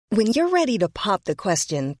When you're ready to pop the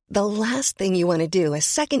question, the last thing you want to do is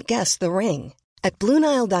second-guess the ring. At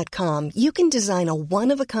BlueNile.com, you can design a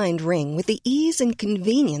one-of-a-kind ring with the ease and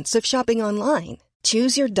convenience of shopping online.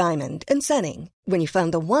 Choose your diamond and setting. When you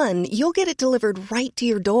find the one, you'll get it delivered right to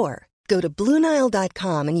your door. Go to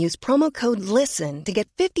BlueNile.com and use promo code LISTEN to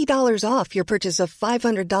get $50 off your purchase of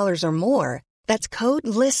 $500 or more. That's code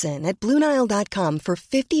LISTEN at BlueNile.com for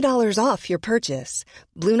 $50 off your purchase.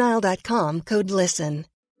 BlueNile.com, code LISTEN.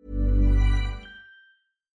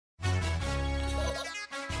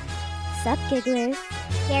 Sup, gigglers?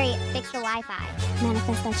 Gary, fix the Wi-Fi.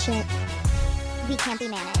 Manifest that shit. We can't be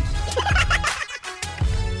managed.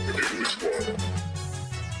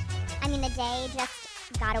 I mean, the day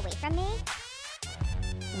just got away from me.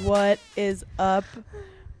 What is up,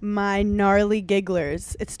 my gnarly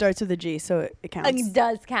gigglers? It starts with a G, so it counts. It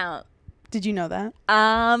does count. Did you know that?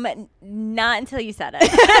 Not until you said it.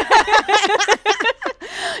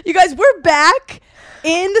 You guys, we're back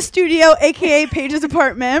in the studio, aka Paige's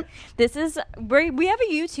apartment. We have a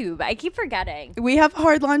YouTube. I keep forgetting. We have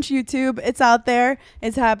Hard Launch YouTube. It's out there.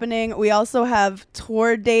 It's happening. We also have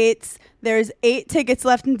tour dates. There's 8 tickets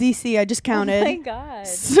left in DC. I just counted. Oh my God.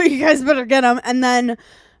 So you guys better get them. And then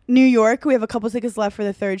New York, we have a couple tickets left for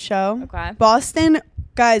the 3rd show. Okay. Boston,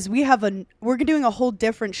 guys, we're doing a whole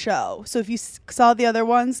different show. So if you saw the other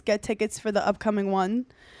ones, get tickets for the upcoming one.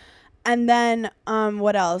 And then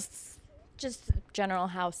what else? Just general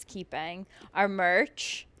housekeeping. Our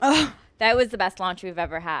merch. Oh, That was the best launch we've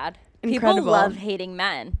ever had. Incredible. People love hating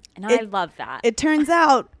men, and I love that. It turns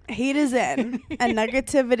out hate is in, and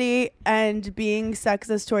negativity and being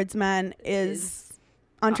sexist towards men is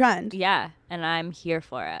on trend. Yeah, and I'm here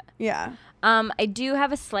for it. Yeah. I do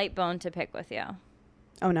have a slight bone to pick with you.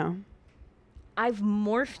 Oh, no. I've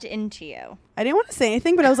morphed into you. I didn't want to say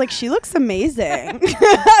anything, but I was like, she looks amazing.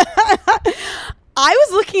 I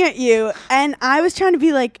was looking at you, and I was trying to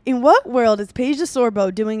be like, in what world is Paige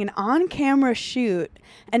DeSorbo doing an on-camera shoot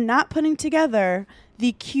and not putting together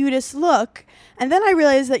the cutest look? And then I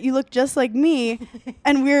realized that you look just like me,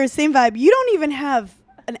 and we're the same vibe. You don't even have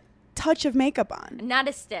a touch of makeup on. Not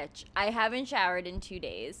a stitch. I haven't showered in 2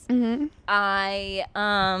 days. Mm-hmm. I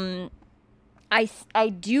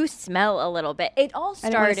do smell a little bit. It all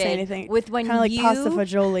started with when kind of like pasta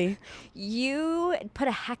fagioli. You put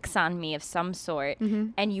a hex on me of some sort,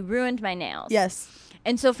 and you ruined my nails. Yes.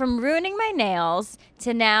 And so from ruining my nails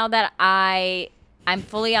to now that I'm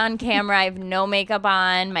fully on camera, I have no makeup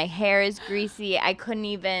on, my hair is greasy, I couldn't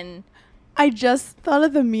even... I just thought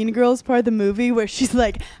of the Mean Girls part of the movie where she's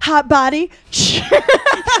like, hot body,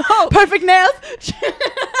 perfect nails.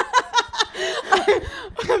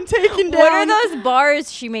 I'm taking down. What are those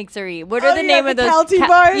bars she makes her eat? What are the name of those? Caltine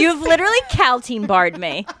bars? You've literally Caltine barred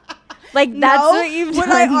me. Like, that's what you've done.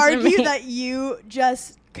 Would I to argue me. that you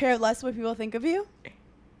just care less what people think of you?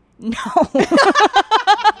 No.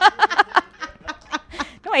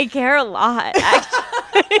 No, I care a lot,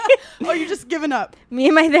 actually. Oh, you're just giving up. Me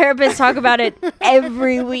and my therapist talk about it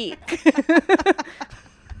every week.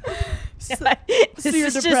 So This you're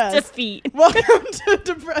is depressed. just defeat. Welcome to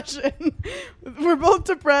depression. We're both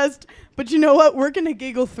depressed, but you know what? We're going to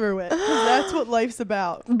giggle through it, 'cause that's what life's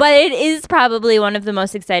about. But it is probably one of the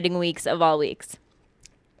most exciting weeks of all weeks.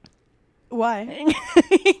 Why?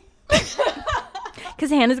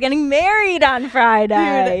 Because Hannah's getting married on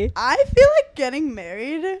Friday. Dude, I feel like getting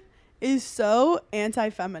married is so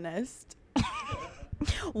anti-feminist.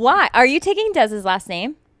 Why? Are you taking Dez's last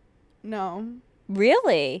name? No.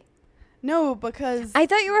 Really? No, because... I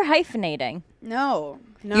thought you were hyphenating. No.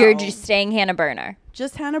 You're just staying Hannah Burner.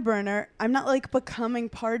 Just Hannah Burner. I'm not like becoming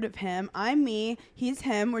part of him. I'm me. He's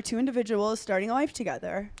him. We're two individuals starting a life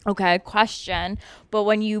together. Okay, question. But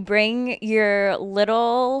when you bring your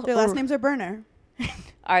little... Their last names are Burner.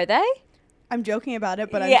 Are they? I'm joking about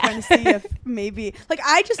it, but Yeah. I'm trying to see if maybe... Like,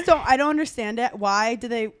 I don't understand it. Why do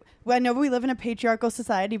they... Well, I know we live in a patriarchal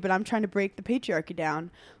society, but I'm trying to break the patriarchy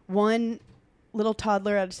down. One little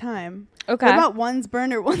toddler at a time. Okay. What about one's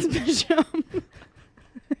Burner, one's Bishop?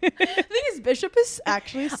 The thing is, Bishop is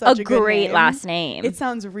actually such a good great name. last name. It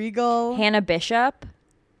sounds regal. Hannah Bishop.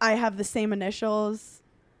 I have the same initials.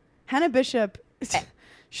 Hannah Bishop,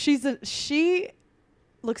 she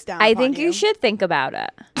looks down I upon think you should think about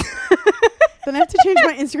it. Then I have to change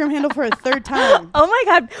my Instagram handle for a third time. Oh my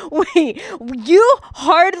God. Wait, you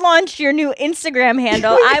hard launched your new Instagram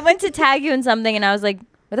handle. I went to tag you in something and I was like,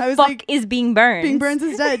 where the fuck like, is Being Burns? Being Burns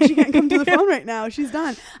is dead. She can't come to the phone right now. She's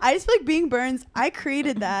done. I just feel like Being Burns, I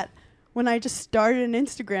created that when I just started an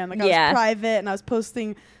Instagram. Like I was private and I was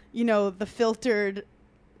posting, you know, the filtered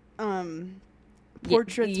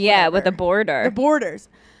portraits. Yeah, whatever. with a border. The borders.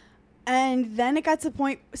 And then it got to the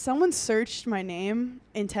point, someone searched my name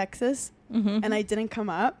in Texas, and I didn't come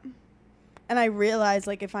up. And I realized,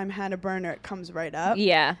 like, if I'm Hannah Berner, it comes right up.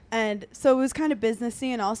 Yeah. And so it was kind of businessy.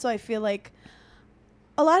 And also, I feel like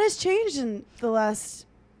a lot has changed in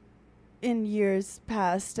years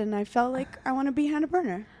past. And I felt like I want to be Hannah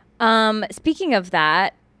Berner. Speaking of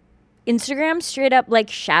that, Instagram straight up like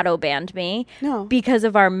shadow banned me. No. Because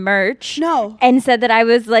of our merch. No. And said that I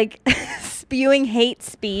was like spewing hate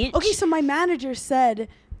speech. Okay, so my manager said,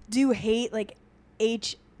 do hate like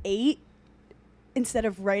H8 instead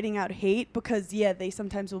of writing out hate because, yeah, they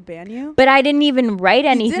sometimes will ban you. But I didn't even write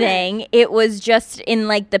anything. It was just in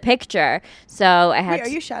like the picture. So I had Wait, are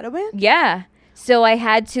you shadow banned? Yeah. So I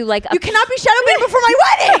had to like... You cannot be shadow banned before my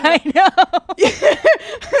wedding! I know.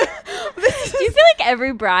 Do you feel like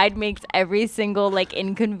every bride makes every single like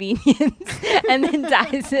inconvenience and then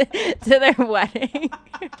dies it to their wedding?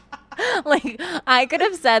 Like, I could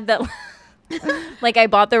have said that like I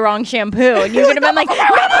bought the wrong shampoo and you would have been like,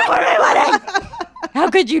 my wedding! How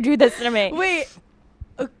could you do this to me? Wait.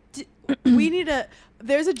 We need a...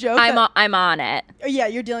 There's a joke. I'm on it. Yeah,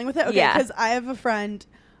 you're dealing with it? Okay, Yeah. because I have a friend...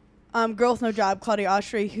 Girl with No Job, Claudia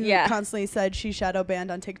Oshry, who constantly said she's shadow banned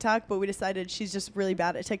on TikTok, but we decided she's just really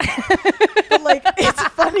bad at TikTok. But like, it's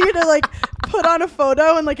funny to like put on a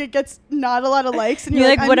photo and like it gets not a lot of likes, and you're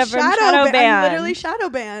like, whatever, I'm shadow banned. I'm literally shadow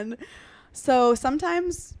banned. So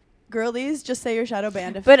sometimes girlies just say you're shadow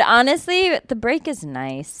banned. But honestly, the break is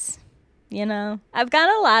nice. You know, I've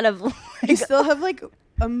got a lot of. You still have like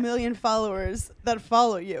 1 million followers that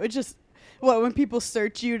follow you. It just. What, when people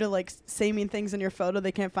search you to, like, say mean things in your photo,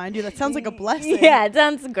 they can't find you? That sounds like a blessing. Yeah, it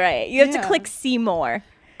sounds great. You have to click see more.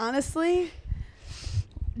 Honestly,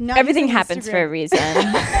 everything happens for a reason.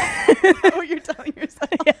 What you're telling yourself.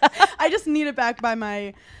 Yeah. I just need it back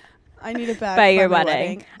I need it back by your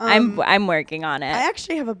wedding. I'm working on it. I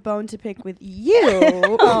actually have a bone to pick with you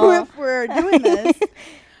if we're doing this.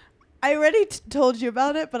 I already told you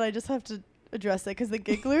about it, but I just have to address it because the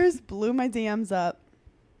Gigglers blew my DMs up.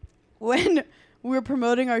 When we were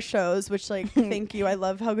promoting our shows, which, like, thank you. I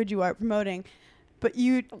love how good you are at promoting. But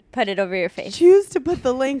you put it over your face. Choose to put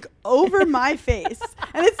the link over my face.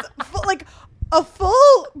 And it's like a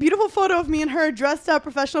full, beautiful photo of me and her dressed up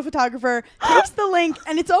professional photographer takes the link.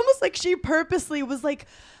 And it's almost like she purposely was like,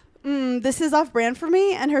 this is off brand for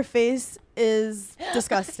me. And her face is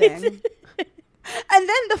disgusting. And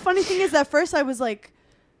then the funny thing is, at first I was like,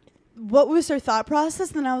 what was her thought process?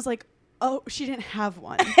 And then I was like, oh, she didn't have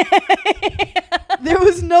one. There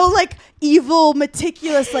was no, like, evil,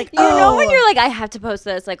 meticulous, like, you know when you're like, I have to post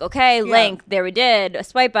this. Like, okay, link. There we did. A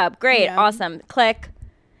swipe up. Great. Yeah. Awesome. Click.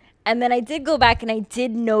 And then I did go back and I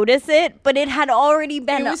did notice it, but it had already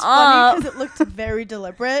been up. It was funny because it looked very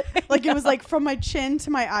deliberate. Like, it was, like, from my chin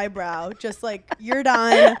to my eyebrow. Just like, you're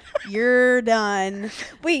done. You're done.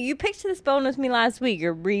 Wait, you picked this bone with me last week.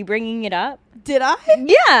 You're re-bringing it up? Did I?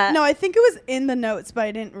 Yeah. No, I think it was in the notes, but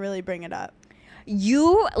I didn't really bring it up.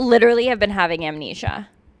 You literally have been having amnesia.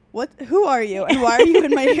 What? Who are you? And why are you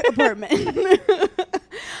in my apartment? Please,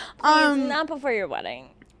 not before your wedding.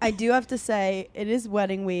 I do have to say, it is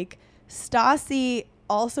wedding week. Stassi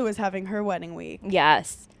also is having her wedding week.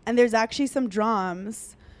 Yes. And there's actually some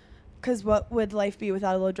drums, because what would life be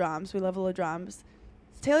without a little drums? We love a little drums.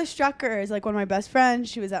 Taylor Strucker is like one of my best friends.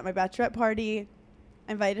 She was at my bachelorette party.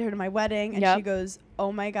 I invited her to my wedding, and she goes,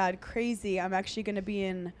 oh my God, crazy. I'm actually going to be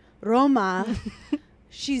in Roma.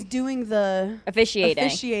 She's doing the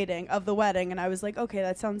officiating of the wedding. And I was like, okay,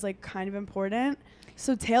 that sounds like kind of important.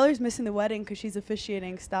 So Taylor's missing the wedding because she's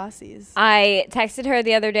officiating Stassi's. I texted her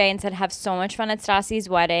the other day and said, have so much fun at Stassi's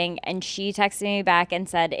wedding. And she texted me back and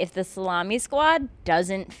said, if the Salami Squad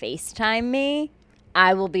doesn't FaceTime me,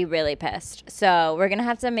 I will be really pissed. So we're going to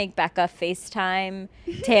have to make Becca FaceTime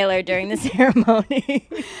Taylor during the ceremony.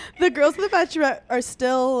 The girls of the Bachelorette are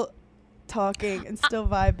still talking and still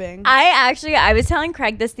vibing. I was telling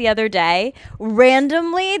Craig this the other day.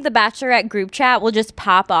 Randomly, the Bachelorette group chat will just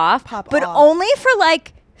pop off. But only for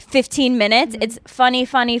like 15 minutes. Mm-hmm. It's funny.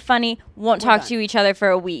 Won't talk to each other for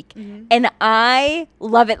a week. Mm-hmm. And I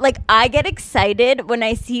love it. Like, I get excited when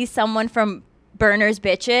I see someone from Burners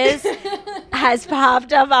Bitches has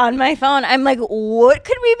popped up on my phone. I'm like, what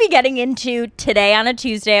could we be getting into today on a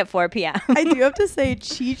Tuesday at 4 p.m.? I do have to say,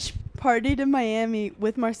 Cheech partied in Miami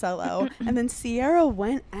with Marcelo, and then Sierra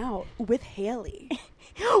went out with Haley.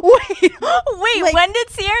 Wait, like, when did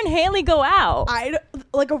Sierra and Haley go out?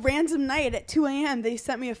 Like a random night at 2 a.m. They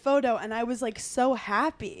sent me a photo, and I was like so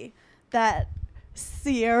happy that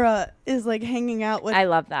Sierra is like hanging out with. I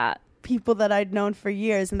love that. People that I'd known for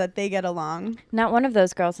years and that they get along. Not one of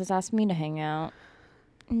those girls has asked me to hang out.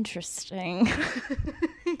 Interesting.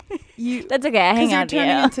 That's okay. I hang out to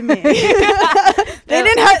turning you. into me. They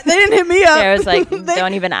didn't hit me up. Sarah's like,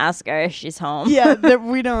 don't even ask her. She's home. Yeah,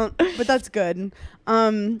 we don't. But that's good.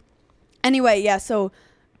 Anyway, yeah. So,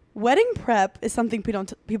 wedding prep is something people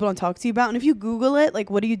don't talk to you about. And if you Google it, like,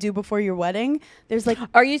 what do you do before your wedding? There's like,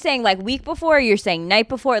 Are you saying like week before? Or you're saying night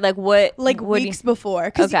before? Like what? like what weeks before.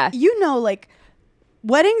 Because Okay. like,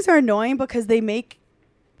 weddings are annoying because they make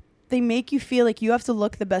you feel like you have to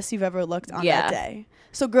look the best you've ever looked on that day.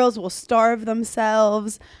 So girls will starve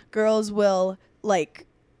themselves. Girls will like,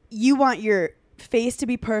 you want your face to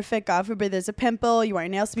be perfect. God forbid there's a pimple. You want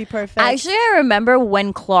your nails to be perfect. Actually, I remember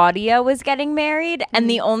when Claudia was getting married, and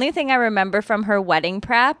the only thing I remember from her wedding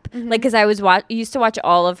prep, like, because I was used to watch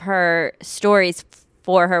all of her stories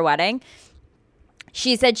for her wedding.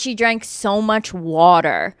 She said she drank so much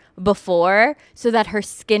water before so that her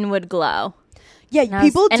skin would glow. Yeah,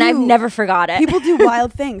 And I've never forgot it. People do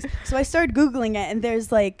wild things. So I started Googling it, and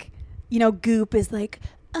there's like, Goop is like,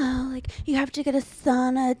 oh, like you have to get a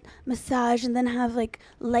sauna massage and then have like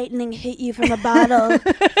lightning hit you from a bottle,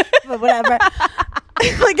 but whatever.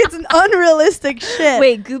 Like it's an unrealistic shit.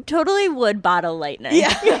 Wait, Goop totally would bottle lightning.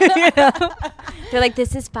 Yeah. They're like,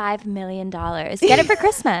 this is $5 million. Get it for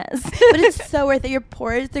Christmas. But it's so worth it. Your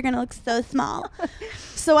pores, they're gonna look so small.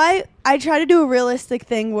 So I try to do a realistic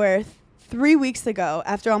thing where 3 weeks ago,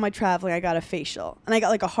 after all my traveling, I got a facial. And I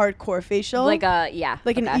got like a hardcore facial. Like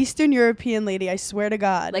an Eastern European lady, I swear to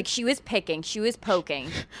God. Like she was picking, she was poking.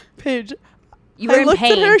 Paige, You were I in looked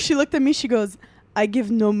pain. at her, she looked at me, she goes, I give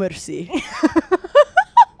no mercy.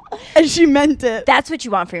 And she meant it. That's what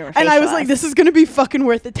you want for your facial. And I was like, this is going to be fucking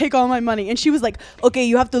worth it. Take all my money. And she was like, okay,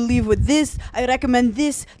 you have to leave with this. I recommend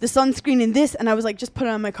this, the sunscreen and this. And I was like, just put it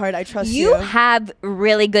on my card. I trust you. You have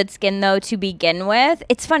really good skin, though, to begin with.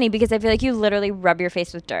 It's funny because I feel like you literally rub your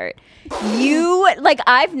face with dirt.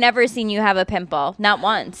 I've never seen you have a pimple. Not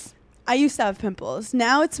once. I used to have pimples.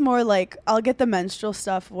 Now it's more like I'll get the menstrual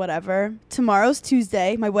stuff, whatever. Tomorrow's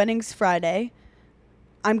Tuesday. My wedding's Friday.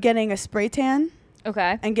 I'm getting a spray tan.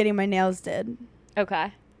 Okay. And getting my nails did.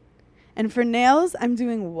 Okay. And for nails, I'm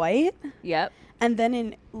doing white. Yep. And then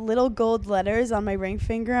in little gold letters on my ring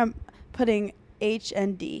finger, I'm putting H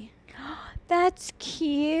and D. That's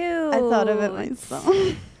cute. I thought of it myself.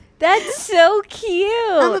 That's so cute.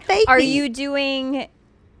 I'm a baby. Are you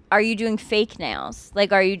doing fake nails?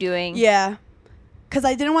 Like, are you doing? Yeah. Because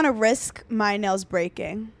I didn't want to risk my nails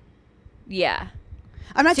breaking. Yeah.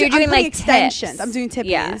 I'm not So you're I'm doing putting like extensions. tips. I'm doing tippies.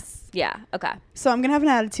 Yeah. Yeah. Okay. So I'm gonna have an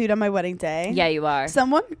attitude on my wedding day. Yeah, you are.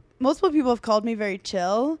 Multiple people have called me very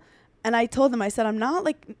chill, and I told them, I said, I'm not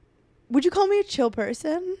like. Would you call me a chill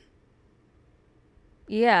person?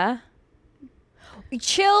 Yeah.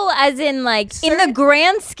 Chill as in like in the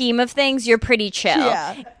grand scheme of things, you're pretty chill.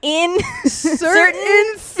 Yeah. In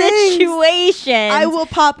certain situations, I will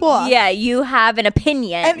pop off. Yeah, you have an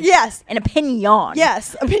opinion. And yes. An opinion.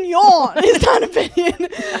 Yes, opinion. It's not opinion.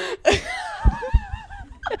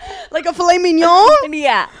 Like a filet mignon?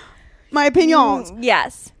 Yeah. My opinions.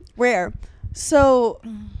 Yes. Rare. So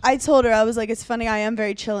I told her, I was like, it's funny, I am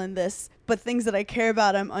very chill in this, but things that I care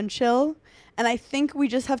about, I'm unchill. And I think we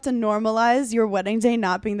just have to normalize your wedding day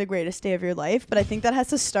not being the greatest day of your life. But I think that has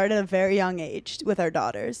to start at a very young age with our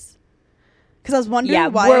daughters. Because I was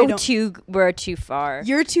wondering why we're too far.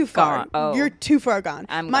 You're too far. Oh. You're too far gone.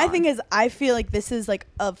 My gone. thing is, I feel like this is like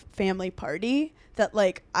a family party that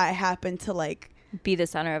like I happen to like be the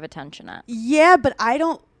center of attention at. Yeah, but I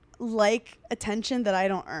don't like attention that I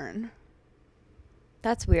don't earn.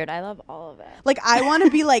 That's weird. I love all of it. Like I want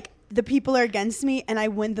to be like the people are against me and I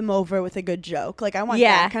win them over with a good joke. Like I want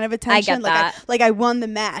that kind of attention. I get that. I won the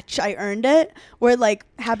match. I earned it. Where like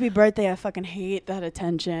happy birthday, I fucking hate that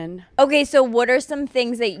attention. Okay, so what are some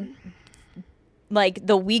things that like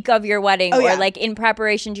the week of your wedding or like in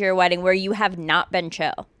preparation to your wedding where you have not been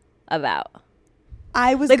chill about?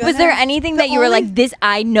 Was there anything that you were like, this,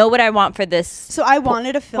 I know what I want for this? So I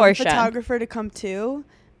wanted a film portion. photographer to come too.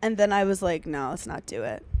 And then I was like, no, let's not do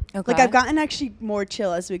it. Okay. Like I've gotten actually more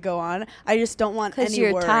chill as we go on. I just don't want any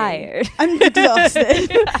you're worry. tired. I'm exhausted.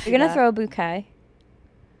 You're going to throw a bouquet?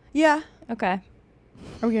 Yeah. Okay.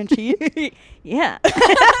 Are we going to cheat? Yeah.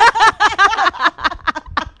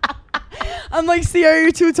 I'm like, Sierra,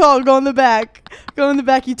 you're too tall. Go in the back. Go in the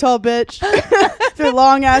back, you tall bitch. Their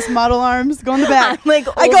long ass model arms. Go in the back. I'm like,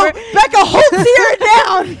 I go, Becca, hold Sierra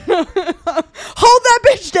down. Hold that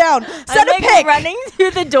bitch down. Set a pic. Running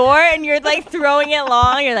through the door and you're like throwing it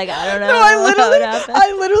long. You're like, I don't know. No,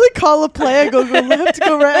 I literally call a play. I go left,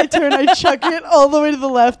 go right. I turn, I chuck it all the way to the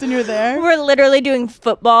left, and you're there. We're literally doing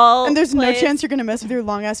football. And there's plays. no chance you're gonna mess with your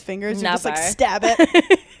long ass fingers. You just like Never. stab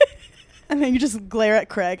it. And then you just glare at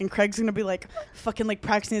Craig, and Craig's gonna be like fucking like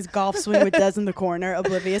practicing his golf swing with Des in the corner,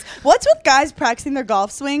 oblivious. What's with guys practicing their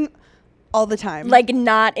golf swing all the time? Like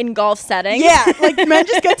not in golf settings. Yeah, like men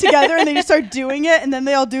just get together and they just start doing it, and then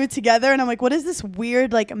they all do it together, and I'm like, what is this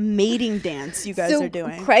weird like mating dance you guys are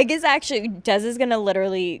doing? Craig is actually, Des is gonna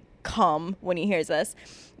literally come when he hears this.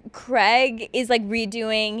 Craig is like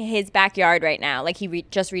redoing his backyard right now. Like he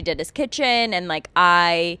just redid his kitchen, and like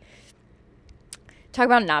I talk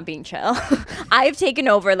about not being chill. I've taken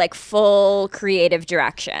over like full creative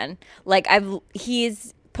direction. Like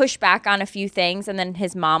he's pushed back on a few things, and then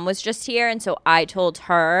his mom was just here, and so I told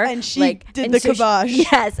her, and she did the kibosh.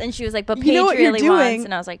 Yes, and she was like, "But Paige really wants,"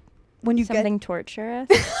 and I was like, "When you something torturous."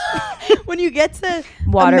 When you get to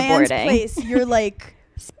waterboarding a man's place, you're like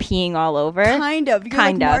peeing all over. Kind of. You're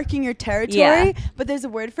like marking your territory, yeah. But there's a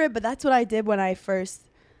word for it. But that's what I did when I first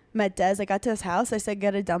met Des. I got to his house. I said,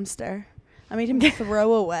 "Get a dumpster." I made him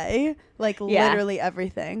throw away literally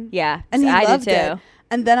everything. Yeah, and he loved did it. Too.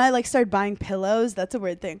 And then I like started buying pillows. That's a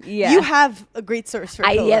weird thing. Yeah, you have a great source for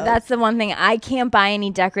pillows. Yeah, that's the one thing. I can't buy any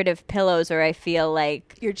decorative pillows, or I feel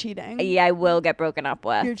like you're cheating. Yeah, I will get broken up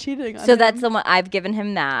with. You're cheating on so him. That's the one. I've given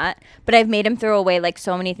him that, but I've made him throw away like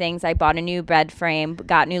so many things. I bought a new bed frame,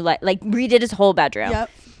 got new like redid his whole bedroom. Yep.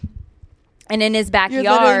 And in his backyard,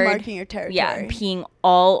 you're literally marking your territory. Yeah, peeing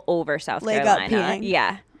all over South Carolina. Peeing.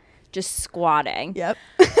 Yeah. Just squatting. Yep.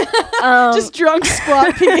 Just drunk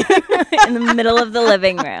squat peeing. In the middle of the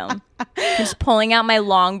living room. Just pulling out my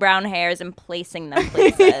long brown hairs and placing them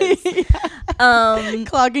places. Yeah.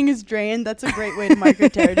 Clogging his drain. That's a great way to mark your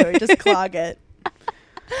territory. Just clog it.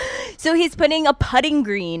 So he's putting a putting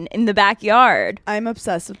green in the backyard. I'm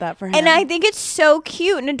obsessed with that for him. And I think it's so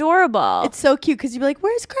cute and adorable. It's so cute because you'd be like,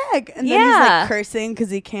 where's Craig? And then he's like cursing because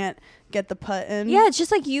he can't get the putt in. Yeah, it's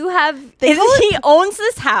just like you have. He owns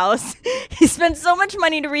this house. He spent so much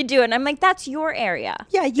money to redo it. And I'm like, that's your area.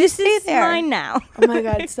 Yeah, you stay there. Mine now. Oh my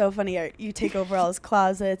God, it's so funny. You take over all his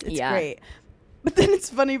closets. It's great. But then it's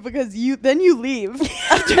funny because you leave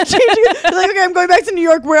after changing. You're like, okay, I'm going back to New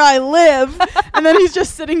York where I live. And then he's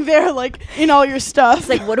just sitting there like in all your stuff. It's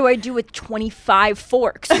like, what do I do with 25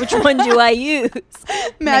 forks? Which one do I use?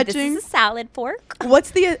 Matching. Like, this is a salad fork. What's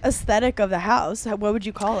the aesthetic of the house? What would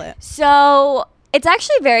you call it? So it's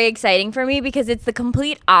actually very exciting for me because it's the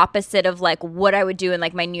complete opposite of like what I would do in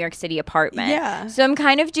like my New York City apartment. Yeah. So I'm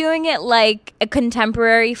kind of doing it like a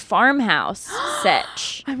contemporary farmhouse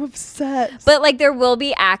sitch. I'm obsessed. But like there will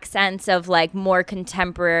be accents of like more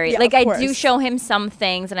contemporary. Yeah, like I do show him some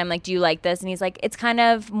things and I'm like, do you like this? And he's like, it's kind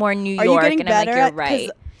of more New York. Are you getting and better I'm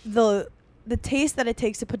like, you're right. The taste that it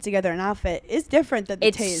takes to put together an outfit is different than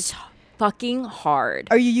the taste. Fucking hard.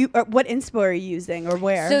 Are you what inspo are you using or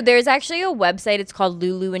where? So there's actually a website. It's called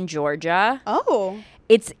Lulu in Georgia. Oh.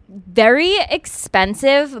 It's very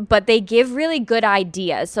expensive, but they give really good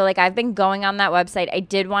ideas. So like I've been going on that website. I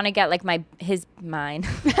did want to get like mine.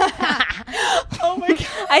 Oh my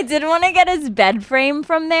God. I did want to get his bed frame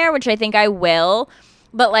from there, which I think I will.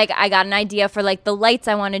 But like I got an idea for like the lights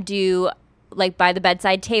I want to do like by the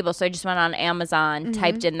bedside table. So I just went on Amazon,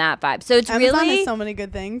 typed in that vibe. So it's Amazon really has so many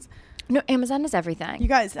good things. No, Amazon is everything. You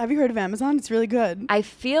guys, have you heard of Amazon? It's really good. I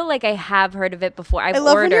feel like I have heard of it before. I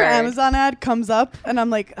love when your Amazon ad comes up and I'm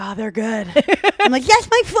like, oh, they're good. I'm like, yes,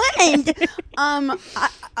 my friend.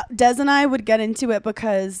 Des and I would get into it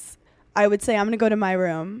because I would say, I'm going to go to my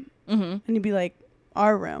room. Mm-hmm. And he'd be like,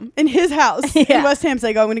 our room. In his house. In West Hampstead,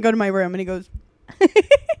 I go, I'm going to go to my room. And he goes,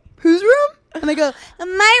 whose room? And I go,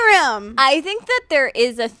 my room. I think that there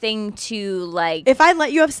is a thing to like. If I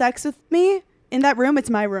let you have sex with me in that room, it's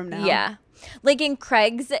my room now. Yeah. Like in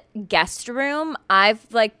Craig's guest room, I've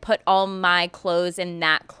like put all my clothes in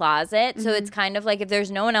that closet. Mm-hmm. So it's kind of like if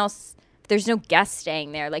there's no one else, if there's no guest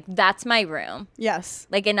staying there, like that's my room. Yes.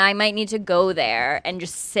 Like, and I might need to go there and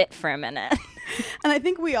just sit for a minute. And I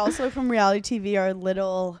think we also from reality TV are a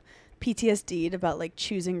little PTSD'd about like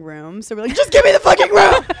choosing rooms. So we're like, just give me the fucking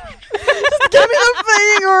room. Just give me the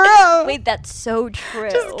fucking room. Wait, that's so true.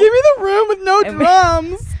 Just give me the room with no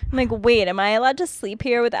drums. I'm like, wait, am I allowed to sleep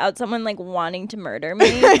here without someone like wanting to murder me?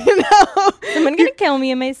 I know. Someone gonna kill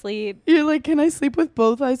me in my sleep. You're like, can I sleep with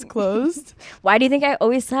both eyes closed? Why do you think I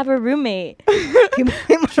always have a roommate? You might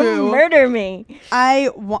want to murder me.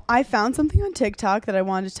 I found something on TikTok that I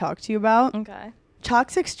wanted to talk to you about. Okay.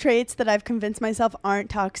 Toxic traits that I've convinced myself aren't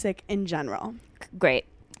toxic in general. Great.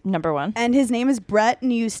 Number one. And his name is Brett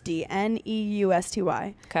Neusty,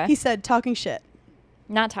 Neusty. Okay. He said, talking shit.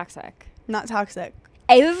 Not toxic. Not toxic.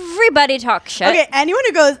 Everybody talks shit. Okay, anyone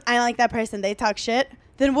who goes, I like that person, they talk shit,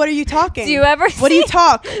 then what are you talking? Do you ever What do you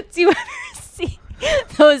talk? Do you ever see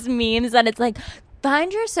those memes that it's like,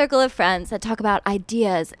 find your circle of friends that talk about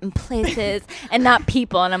ideas and places and not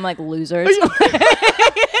people. And I'm like, losers. No,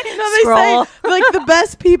 they say like the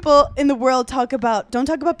best people in the world don't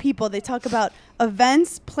talk about people. They talk about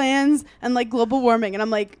events, plans, and like global warming. And I'm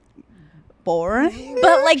like, boring.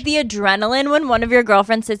 But like the adrenaline when one of your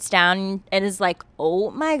girlfriends sits down and is like, oh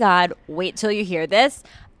my God, wait till you hear this.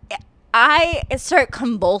 I start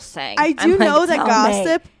convulsing. I do know that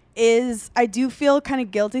gossip I do feel kind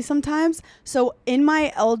of guilty sometimes. So in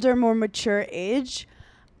my elder, more mature age,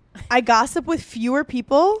 I gossip with fewer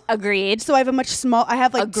people. Agreed. So I have I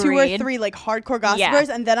have like 2 or 3 like hardcore gossipers,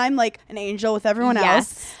 and then I'm like an angel with everyone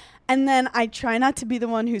else. And then I try not to be the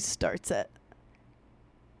one who starts it.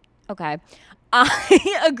 Okay.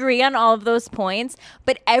 I agree on all of those points,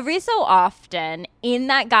 but every so often in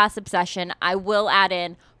that gossip session, I will add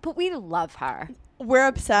in, but we love her. We're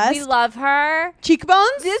obsessed. We love her.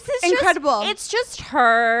 Cheekbones? This is incredible. It's just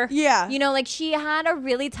her. Yeah. You know, like she had a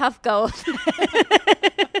really tough go.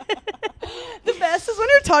 The best is when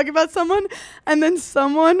you're talking about someone and then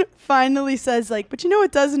someone finally says like, but you know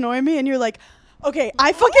what does annoy me? And you're like, okay,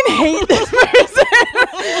 I fucking hate this person.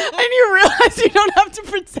 And you realize you don't have to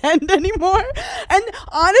pretend anymore. And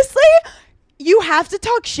honestly, you have to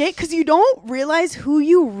talk shit because you don't realize who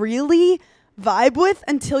you really vibe with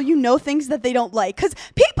until you know things that they don't like. Because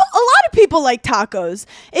a lot of people like tacos.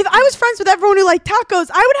 If I was friends with everyone who liked tacos,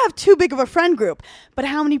 I would have too big of a friend group. But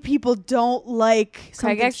how many people don't like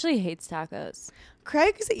something? Craig actually hates tacos.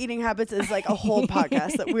 Craig's eating habits is like a whole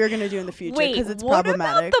podcast that we're going to do in the future because it's what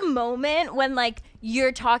problematic. What about the moment when like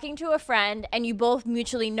you're talking to a friend and you both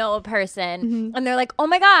mutually know a person and they're like, oh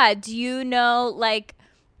my God, do you know like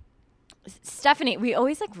Stephanie? We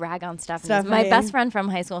always like rag on Stephanie. My best friend from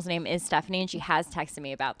high school's name is Stephanie and she has texted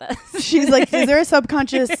me about this. She's like, is there a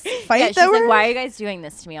subconscious fight? She's like, why are you guys doing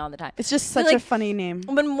this to me all the time? It's just such a funny name.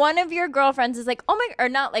 When one of your girlfriends is like, oh my, or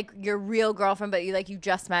not like your real girlfriend, but you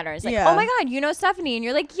just met her. It's like, oh my God, you know Stephanie. And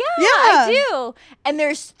you're like, yeah, I do. And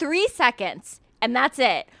there's 3 seconds and that's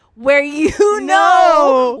it. Where you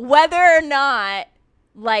know whether or not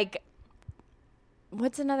like,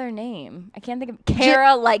 what's another name? I can't think of.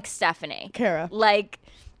 Kara likes Stephanie. Kara. Like,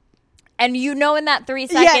 and you know in that 3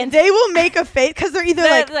 seconds. Yeah, they will make a face because they're either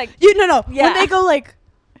like Yeah. When they go like,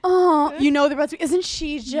 oh, you know they're about to, isn't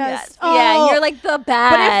she just, yes. oh. Yeah, you're like the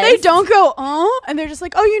best. But if they don't go, oh, and they're just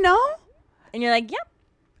like, oh, you know? And you're like, yep.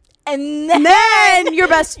 And then you're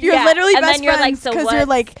literally and best then you're friends like, because you're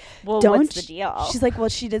like, well, don't. What's the deal? She's like, well,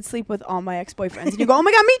 she did sleep with all my ex-boyfriends. And you go, oh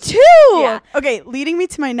my God, me too. Yeah. Okay, leading me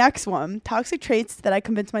to my next one. Toxic traits that I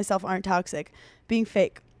convince myself aren't toxic. Being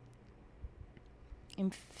fake.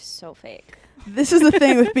 I'm so fake. This is the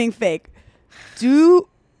thing with being fake. If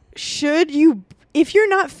you're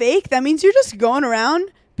not fake, that means you're just going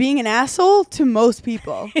around being an asshole to most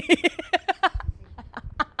people.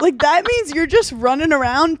 Like, that means you're just running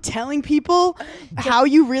around telling people how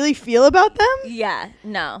you really feel about them? Yeah,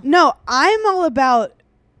 no. No, I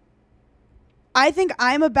think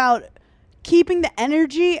I'm about keeping the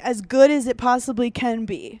energy as good as it possibly can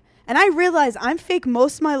be. And I realize I'm fake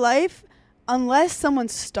most of my life unless someone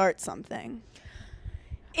starts something.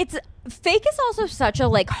 It's fake is also such a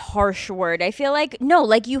like harsh word. I feel like, no,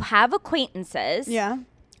 like you have acquaintances. Yeah.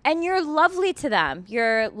 And you're lovely to them.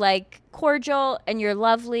 You're like cordial and you're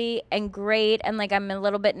lovely and great and like I'm a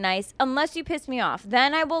little bit nice unless you piss me off.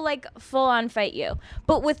 Then I will like full on fight you.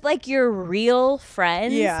 But with like your real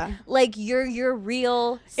friends, like you're your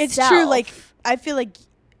real It's self. true. Like I feel like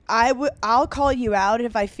I'll call you out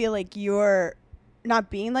if I feel like you're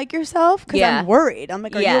not being like yourself because I'm worried. I'm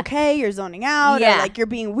like, are you okay? You're zoning out or like you're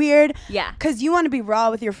being weird. Yeah. Because you want to be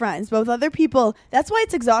raw with your friends. But with other people, that's why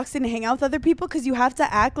it's exhausting to hang out with other people because you have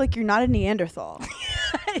to act like you're not a Neanderthal.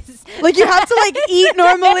 Like you have to like eat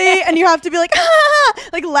normally and you have to be like,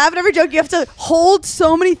 like laugh at every joke. You have to hold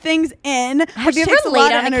so many things in. Have you ever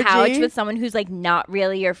laid on a couch with someone who's like not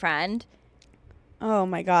really your friend? Oh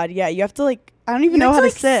my God. Yeah. You have to like, I don't even know how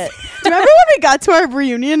to sit. Do you remember when we got to our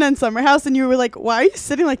reunion in Summer House and you were like, why are you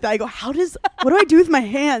sitting like that? I go, what do I do with my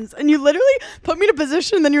hands? And you literally put me in a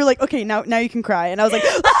position and then you were like, okay, now you can cry. And I was like,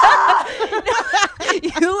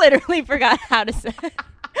 You literally forgot how to sit.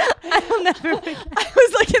 I will never forget. I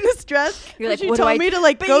was like in this dress. You're like, she what told do me to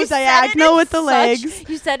like go diagonal with the legs.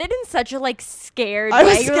 You said it in such a like scared I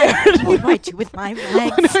was way. scared. You're like, what do I do with my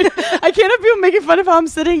legs? I can't have people making fun of how I'm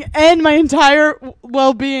sitting and my entire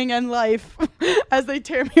well-being and life as they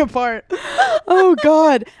tear me apart. Oh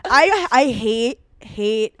God. I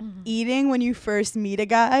hate eating when you first meet a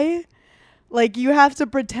guy. Like you have to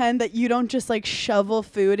pretend that you don't just like shovel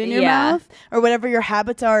food in your mouth or whatever your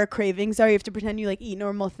habits are or cravings are. You have to pretend you like eat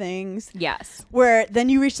normal things. Yes. Where then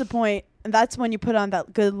you reach the point And that's when you put on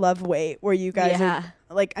that good love weight where you guys are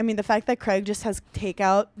like, I mean, the fact that Craig just has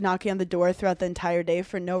takeout knocking on the door throughout the entire day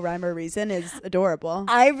for no rhyme or reason is adorable.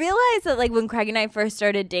 I realized that like when Craig and I first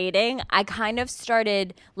started dating, I kind of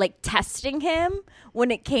started like testing him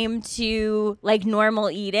when it came to like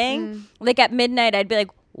normal eating. Like at midnight, I'd be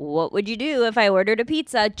like, what would you do if I ordered a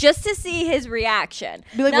pizza, just to see his reaction?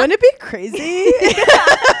 Be like, wouldn't it be crazy?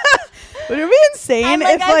 Would it be insane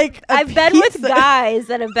if like I've been with guys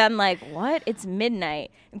that have been like, what? It's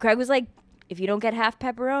midnight. And Craig was like, if you don't get half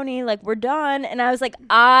pepperoni, like we're done. And I was like,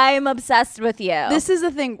 I'm obsessed with you. This is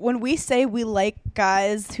the thing. When we say we like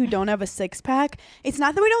guys who don't have a six-pack, it's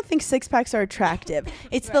not that we don't think six-packs are attractive.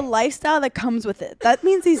 It's the lifestyle that comes with it. That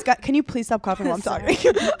means these guys... Can you please stop coughing while I'm talking?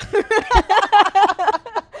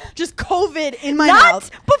 Just COVID in my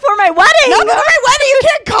mouth. Not before my wedding. Not before my wedding. You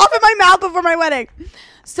can't cough in my mouth before my wedding.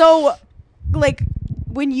 So, like,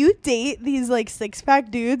 when you date these, like,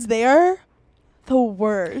 six-pack dudes, they are the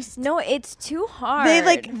worst. No, it's too hard.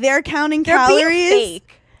 They're counting They're calories. being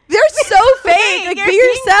fake. They're so fake. Like, be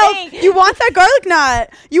yourself. Fake. You want that garlic knot.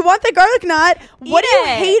 You want that garlic knot. What do you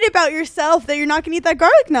it. hate about yourself that you're not going to eat that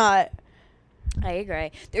garlic knot? I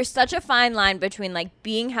agree. There's such a fine line between like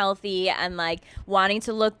being healthy and like wanting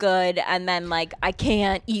to look good and then like I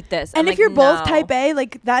can't eat this. And I'm if you're both no. type A,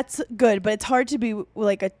 like that's good, but it's hard to be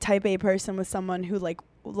like a type A person with someone who like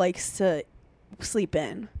likes to sleep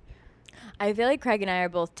in. I feel like Craig and I are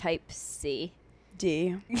both type C.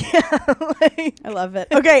 D. Yeah. I love it.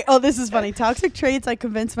 Okay. Oh, this is funny. Toxic traits I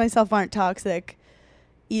convince myself aren't toxic.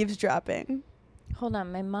 Eavesdropping. Hold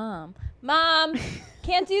on, my mom. Mom,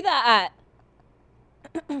 can't do that.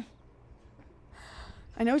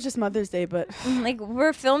 I know it's just Mother's Day, but Like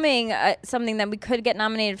we're filming something that we could get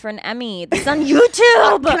nominated for an Emmy. This is on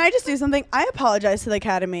YouTube. Can I just do something? I apologize to the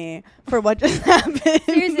Academy for what just happened.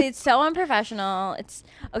 Seriously, it's so unprofessional. It's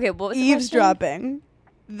okay. What was the question? Eavesdropping.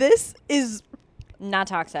 This is Not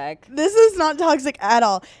toxic. This is not toxic at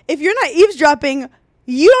all. If you're not eavesdropping,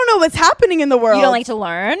 you don't know what's happening in the world. You don't like to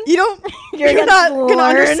learn? You don't. You're not going to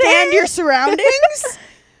understand your surroundings.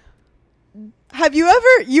 Have you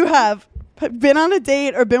ever? You have been on a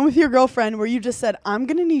date or been with your girlfriend where you just said, "I'm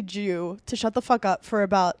gonna need you to shut the fuck up for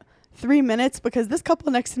about 3 minutes because this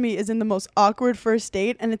couple next to me is in the most awkward first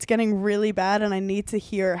date and it's getting really bad and I need to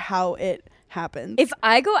hear how it happens." If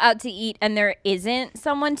I go out to eat and there isn't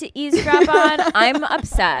someone to eavesdrop on, I'm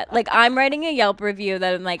upset. Like I'm writing a Yelp review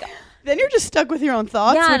that I'm like, then you're just stuck with your own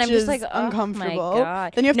thoughts, yeah, which and I'm is just like, oh uncomfortable. my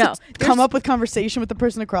God. Then you have to come up with conversation with the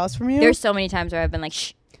person across from you. There's so many times where I've been like,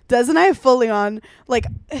 shh. Des and I have fully on, like,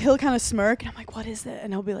 he'll kind of smirk, and I'm like, what is it?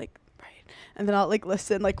 And he'll be like, right. And then I'll, like,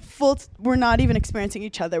 listen, like, we're not even experiencing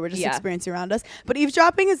each other. We're just experiencing around us. But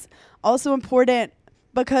eavesdropping is also important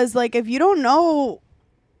because, like, if you don't know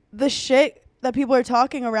the shit that people are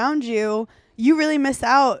talking around you, you really miss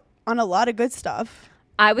out on a lot of good stuff.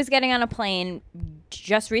 I was getting on a plane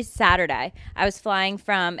just Saturday. I was flying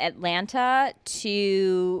from Atlanta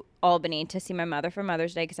to Albany to see my mother for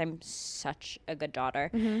Mother's Day because I'm such a good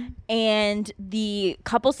daughter. Mm-hmm. And the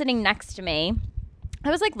couple sitting next to me,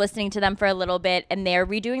 I was like listening to them for a little bit and they're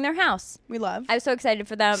redoing their house. We love. I was so excited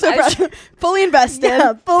for them. So fully invested.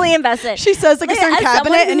 Yeah, fully invested. She says like a certain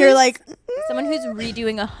cabinet and you're like. Someone who's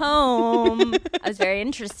redoing a home. I was very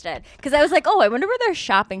interested because I was like, oh, I wonder where they're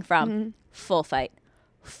shopping from. Mm-hmm. Full fight.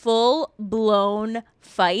 Full blown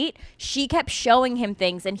fight. She kept showing him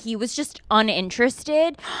things and he was just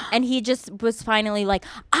uninterested and he just was finally like,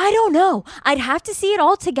 I don't know, I'd have to see it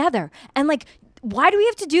all together and like, why do we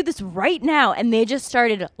have to do this right now? And they just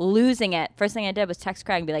started losing it. First thing I did was text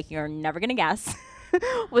Craig and be like, you're never gonna guess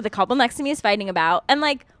what the couple next to me is fighting about. And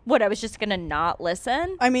like, what, I was just gonna not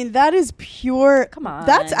listen? I mean, that is pure. Come on,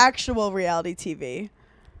 that's actual reality TV.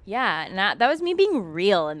 Yeah, that was me being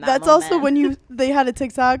real in that That's moment. also when they had a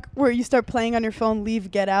TikTok where you start playing on your phone Leave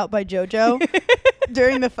Get Out by JoJo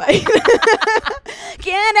during the fight.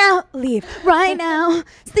 Get out, leave right now.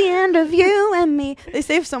 It's the end of you and me. They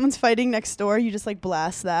say if someone's fighting next door, you just like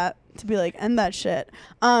blast that to be like, end that shit.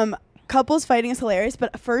 Couples fighting is hilarious,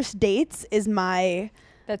 but first dates is my...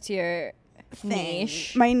 That's your thing.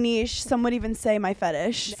 Niche. My niche. Some would even say my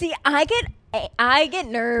fetish. See, I get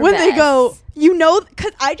nervous when they go, you know,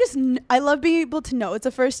 because I love being able to know it's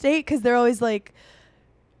a first date because they're always like,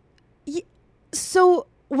 so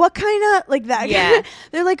what kind of like that? Yeah.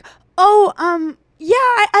 They're like, oh, yeah,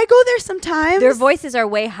 I go there sometimes. Their voices are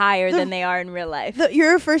way higher than they are in real life.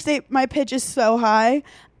 Your first date, my pitch is so high.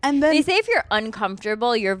 And then they say if you're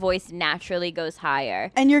uncomfortable, your voice naturally goes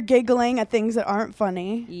higher. And you're giggling at things that aren't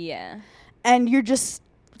funny. Yeah. And you're just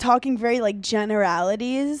talking very like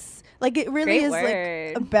generalities. Like it really Great is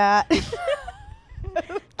word. like a bad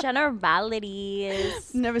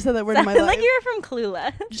Generalities. Never said that word in my life. Like you were from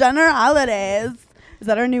Clueless. Generalities. Is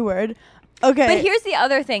that our new word? Okay. But here's the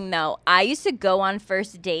other thing, though. I used to go on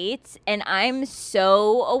first dates, and I'm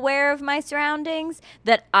so aware of my surroundings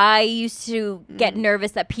that I used to get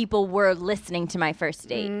nervous that people were listening to my first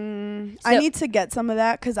date. I need to get some of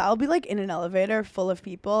that because I'll be like in an elevator full of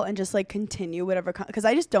people and just like continue whatever because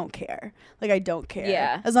I just don't care. Like I don't care.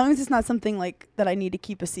 Yeah. As long as it's not something like that I need to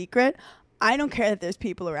keep a secret. I don't care that there's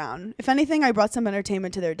people around. If anything, I brought some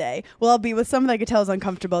entertainment to their day. Well, I'll be with someone that I could tell is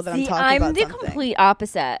uncomfortable that I'm talking about something. I'm the complete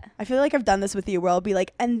opposite. I feel like I've done this with you where I'll be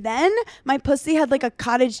like, and then my pussy had like a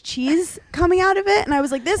cottage cheese coming out of it. And I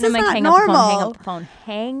was like, this is not normal. Hang up the phone.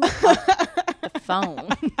 Hang up the phone.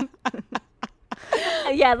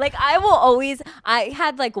 Yeah, like I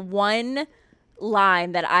had like one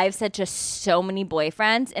line that I've said to so many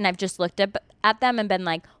boyfriends, and I've just looked up at them and been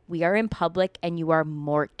like, we are in public and you are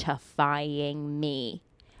mortifying me.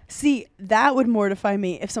 See, that would mortify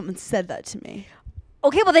me if someone said that to me.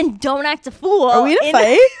 Okay, well then don't act a fool. Are we in a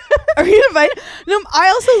fight? Are we in a fight? No, I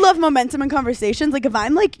also love momentum in conversations. Like if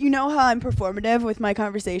I'm like, you know how I'm performative with my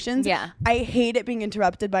conversations? Yeah. I hate it being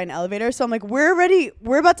interrupted by an elevator. So I'm like, we're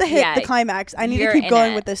about to hit the climax. I need to keep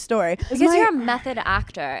going with this story. Because you're a method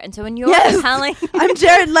actor. And so when you're telling I'm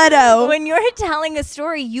Jared Leto. When you're telling a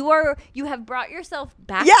story, you have brought yourself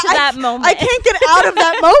back to that moment. I can't get out of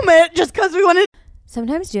that moment just because we want to.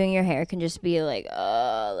 Sometimes doing your hair can just be like,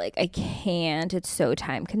 like I can't. It's so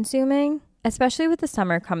time consuming, especially with the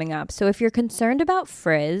summer coming up. So if you're concerned about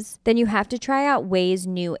frizz, then you have to try out Ouai's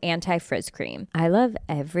new anti-frizz cream. I love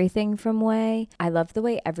everything from Ouai. I love the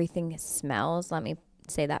way everything smells. Let me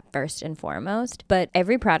say that first and foremost. But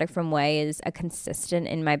every product from Ouai is a consistent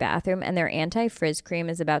in my bathroom, and their anti-frizz cream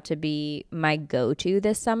is about to be my go-to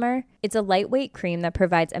this summer. It's a lightweight cream that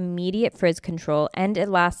provides immediate frizz control, and it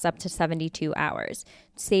lasts up to 72 hours.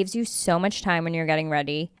 It saves you so much time when you're getting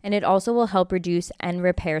ready, and it also will help reduce and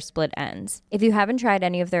repair split ends. If you haven't tried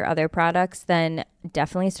any of their other products, then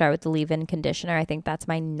definitely start with the leave-in conditioner. I think that's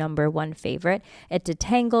my number one favorite. It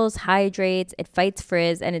detangles, hydrates, it fights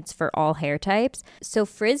frizz, and it's for all hair types. So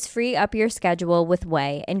frizz-free up your schedule with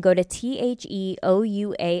Ouai and go to THEOUAI.com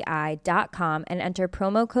and enter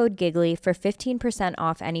promo code GIGGLY for 15%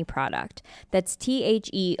 off any product. That's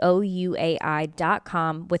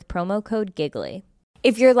THEOUAI.com with promo code GIGGLY.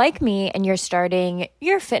 If you're like me and you're starting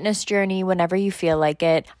your fitness journey whenever you feel like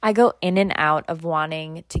it, I go in and out of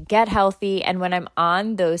wanting to get healthy. And when I'm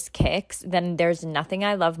on those kicks, then there's nothing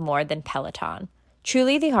I love more than Peloton.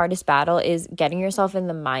 Truly, the hardest battle is getting yourself in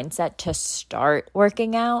the mindset to start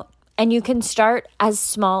working out. And you can start as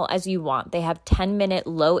small as you want. They have 10-minute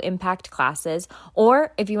low-impact classes.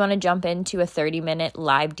 Or if you want to jump into a 30-minute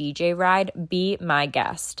live DJ ride, be my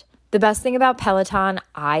guest. The best thing about Peloton,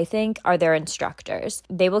 I think, are their instructors.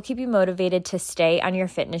 They will keep you motivated to stay on your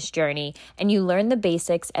fitness journey, and you learn the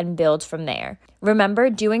basics and build from there. Remember,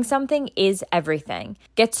 doing something is everything.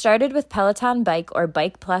 Get started with Peloton Bike or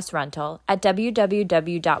Bike Plus Rental at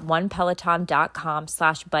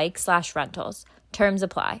www.onepeloton.com/bike/rentals. Terms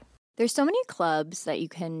apply. There's so many clubs that you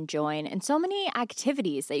can join and so many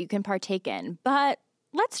activities that you can partake in, but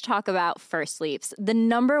let's talk about First Leafs, the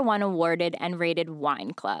 #1 awarded and rated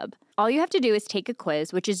wine club. All you have to do is take a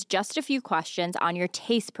quiz, which is just a few questions on your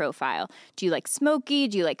taste profile. Do you like smoky?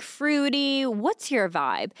 Do you like fruity? What's your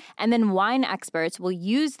vibe? And then wine experts will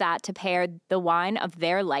use that to pair the wine of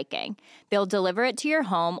their liking. They'll deliver it to your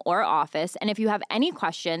home or office, and if you have any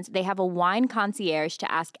questions, they have a wine concierge to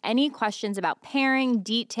ask any questions about pairing,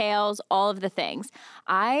 details, all of the things.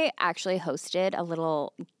 I actually hosted a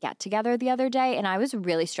little get-together the other day, and I was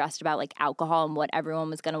really stressed about like alcohol and what everyone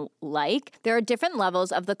was going to like. There are different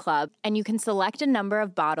levels of the club, and you can select a number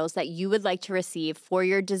of bottles that you would like to receive for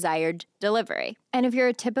your desired delivery. And if you're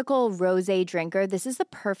a typical rosé drinker, this is the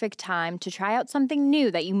perfect time to try out something new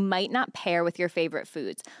that you might not pair with your favorite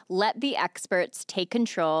foods. Let the experts take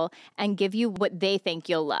control and give you what they think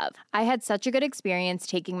you'll love. I had such a good experience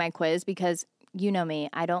taking my quiz because you know me,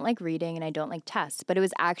 I don't like reading and I don't like tests, but it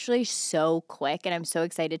was actually so quick and I'm so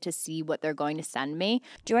excited to see what they're going to send me.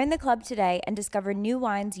 Join the club today and discover new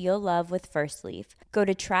wines you'll love with First Leaf. Go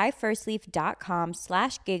to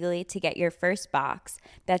tryfirstleaf.com/giggly to get your first box.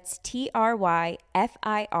 That's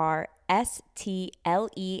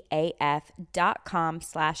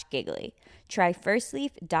tryfirstleaf.com/giggly.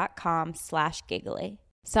 Tryfirstleaf.com/giggly.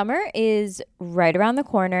 Summer is right around the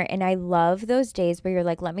corner, and I love those days where you're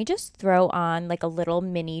like, let me just throw on like a little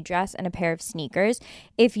mini dress and a pair of sneakers.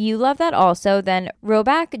 If you love that also, then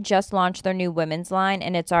Rhoback just launched their new women's line,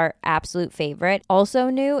 and it's our absolute favorite.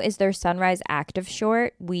 Also new is their Sunrise Active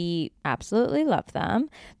Short. We absolutely love them.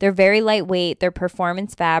 They're very lightweight. They're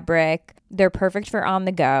performance fabric. They're perfect for on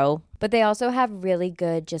the go. But they also have really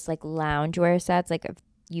good just like loungewear sets, like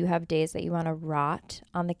you have days that you want to rot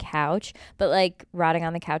on the couch, but like rotting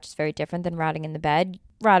on the couch is very different than rotting in the bed.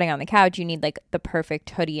 Rotting on the couch, you need like the perfect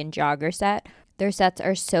hoodie and jogger set. Their sets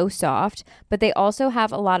are so soft, but they also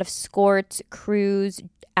have a lot of skirts, crews,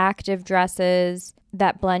 active dresses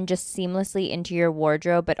that blend just seamlessly into your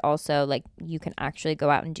wardrobe, but also like you can actually go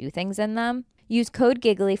out and do things in them. Use code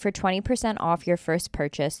GIGGLY for 20% off your first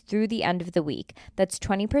purchase through the end of the week. That's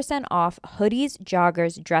 20% off hoodies,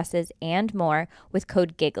 joggers, dresses, and more with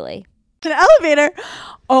code GIGGLY. An elevator.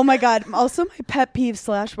 Oh my God. Also my pet peeve /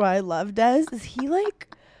 why I love Des is he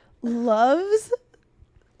like loves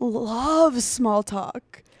small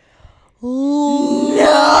talk. No,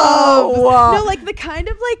 like the kind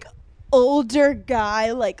of like older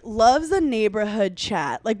guy like loves a neighborhood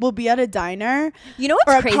chat. Like we'll be at a diner. You know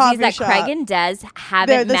what's crazy is that shop. Craig and Des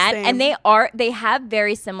haven't met, same. and they have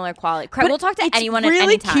very similar quality. Craig will talk to anyone really at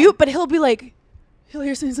any time. cute, but he'll be like, he'll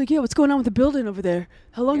hear something. He's like, yeah, what's going on with the building over there?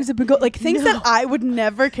 How long has it been going? Like things that I would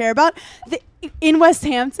never care about. In West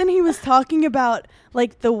Hampton, he was talking about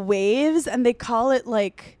like the waves, and they call it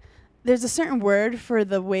like, there's a certain word for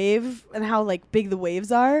the wave and how like big the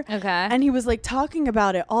waves are. Okay. And he was like talking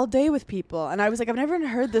about it all day with people. And I was like, I've never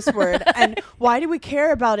heard this word. And why do we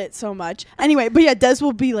care about it so much? Anyway, but yeah, Des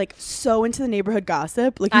will be like so into the neighborhood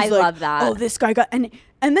gossip. Like he's I like, love that. oh, this guy got, and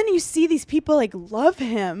then you see these people like love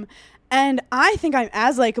him. And I think I'm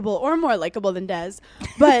as likable or more likable than Des.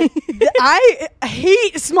 But I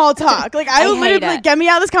hate small talk. Like I literally be like, get me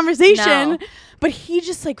out of this conversation. No. But he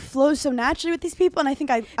just like flows so naturally with these people, and I think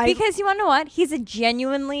I because you want to know what? He's a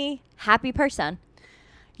genuinely happy person.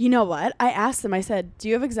 You know what? I asked him. I said, "Do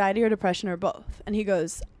you have anxiety or depression or both?" And he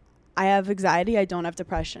goes, "I have anxiety. I don't have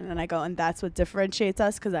depression." And I go, "And that's what differentiates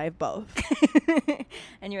us because I have both."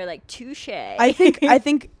 And you're like, touche. I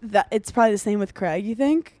think that it's probably the same with Craig. You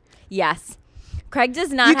think? Yes. Craig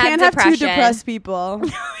does not have depression. You can't have two depressed people.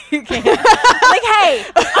 You can't. Like, hey,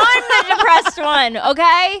 I'm the depressed one.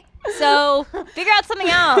 Okay. So figure out something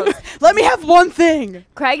else. Let me have one thing.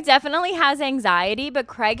 Craig definitely has anxiety, but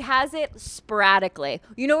Craig has it sporadically.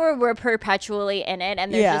 You know where we're perpetually in it,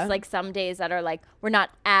 and there's just like some days that are like we're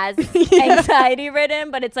not as anxiety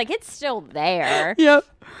ridden, but it's like it's still there. Yep.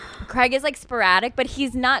 Craig is like sporadic, but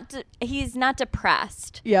he's not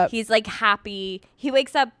depressed. Yep. He's like happy. He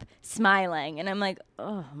wakes up smiling, and I'm like,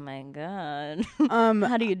 oh my God.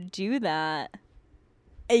 How do you do that?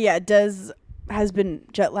 Yeah, Des has been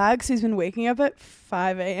jet lagged, so he's been waking up at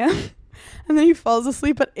 5 a.m. and then he falls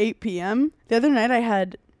asleep at 8 p.m. The other night I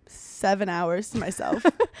had 7 hours to myself.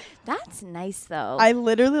 That's nice though. I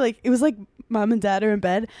literally like, it was like mom and dad are in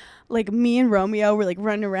bed. Like me and Romeo were like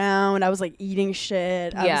running around. I was like eating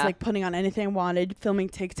shit. I was like putting on anything I wanted, filming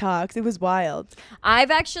TikToks. It was wild.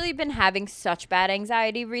 I've actually been having such bad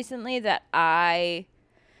anxiety recently that I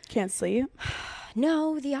can't sleep.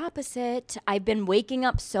 No, the opposite. I've been waking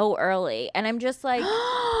up so early, and I'm just like,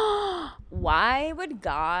 why would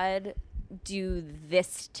God do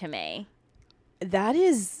this to me?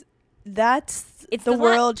 That's it's the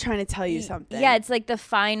world trying to tell you something. Yeah, it's like the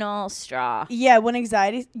final straw. Yeah, when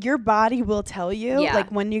anxiety, your body will tell you,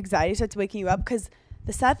 like when the anxiety starts waking you up, because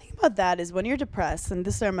the sad thing about that is when you're depressed, and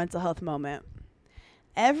this is our mental health moment,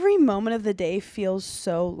 every moment of the day feels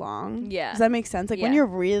so long. Yeah. Does that make sense? Like when you're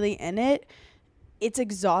really in it, it's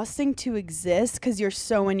exhausting to exist because you're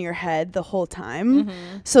so in your head the whole time.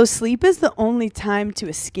 Mm-hmm. So sleep is the only time to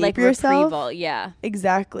escape like yourself. Retrieval, yeah.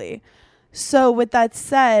 Exactly. So with that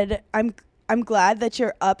said, I'm glad that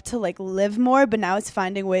you're up to like live more, but now it's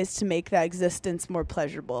finding ways to make that existence more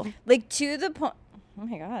pleasurable. Like to the point. Oh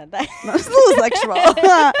my God. That was a little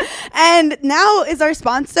sexual. And now is our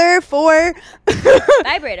sponsor for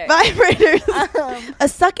vibrators. Vibrators. A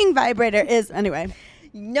sucking vibrator is, anyway.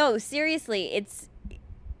 No, seriously, it's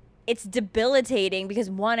debilitating because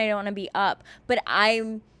one, I don't want to be up, but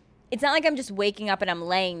it's not like I'm just waking up and I'm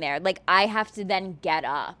laying there. Like I have to then get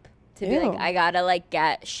up to be like, I gotta like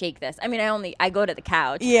shake this. I mean, I go to the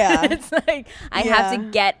couch. Yeah. It's like I have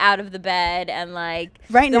to get out of the bed and like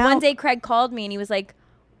right now. The one day Craig called me and he was like,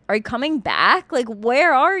 are you coming back? Like,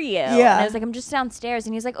 where are you? Yeah. And I was like, I'm just downstairs.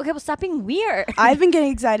 And he was like, okay, well, stop being weird. I've been getting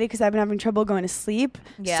anxiety because I've been having trouble going to sleep.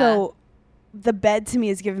 Yeah. So the bed to me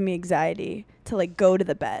has given me anxiety to like go to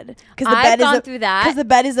the bed because the I've bed gone is through that. because the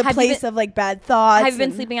bed is a place of like bad thoughts. Have you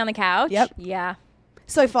been sleeping on the couch? Yep. Yeah.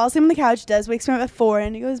 So I fall asleep on the couch. Des wakes me up at 4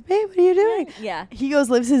 and he goes, "Babe, what are you doing?" Yeah. He goes,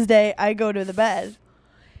 lives his day. I go to the bed.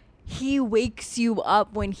 He wakes you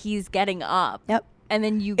up when he's getting up. Yep. And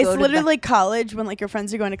then you go It's to literally like college when like your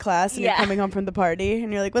friends are going to class and Yeah. you're coming home from the party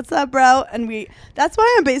and you're like, "What's up, bro?" And that's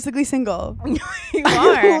why I'm basically single. you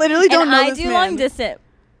I are. literally don't and know I this do man. long distance.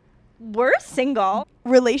 We're single.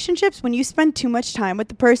 Relationships, when you spend too much time with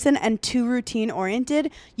the person and too routine oriented,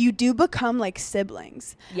 you do become like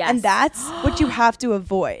siblings. Yes. And that's what you have to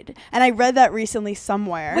avoid. And I read that recently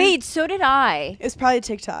somewhere. Wait, so did I. It was probably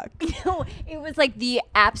TikTok. No, it was like the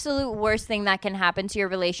absolute worst thing that can happen to your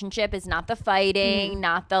relationship is not the fighting,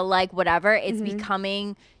 not the like whatever. It's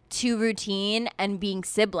becoming too routine and being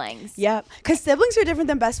siblings. Yeah, because siblings are different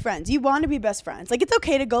than best friends. You want to be best friends. Like, it's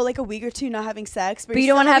okay to go like a week or two not having sex, but you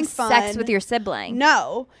you're don't want to still have having sex fun. with your sibling.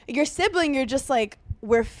 No, your sibling, you're just like,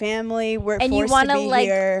 we're family. We're And you forced want to to be like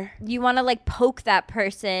here. you want to like poke that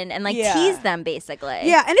person and like Yeah. tease them basically.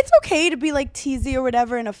 Yeah, and it's okay to be like teasy or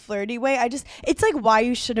whatever in a flirty way. It's like why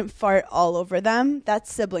you shouldn't fart all over them.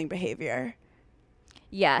 That's sibling behavior.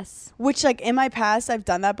 Yes. Which, like, in my past, I've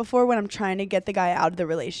done that before when I'm trying to get the guy out of the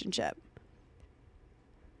relationship.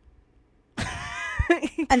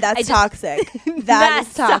 And that's toxic. That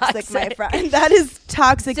is toxic, my friend. That is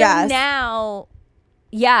toxic So ass. now,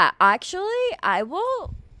 yeah, actually, I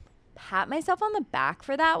will pat myself on the back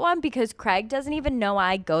for that one because Craig doesn't even know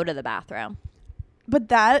I go to the bathroom. But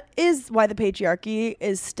that is why the patriarchy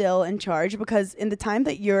is still in charge, because in the time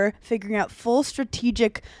that you're figuring out full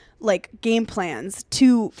strategic like game plans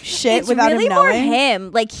to shit It's without really him knowing. more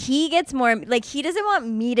him. Like he gets more. Like he doesn't want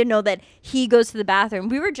me to know that he goes to the bathroom.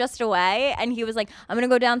 We were just away, and he was like, "I'm gonna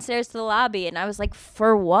go downstairs to the lobby," and I was like,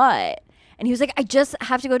 "For what?" And he was like, "I just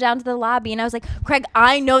have to go down to the lobby," and I was like, "Craig,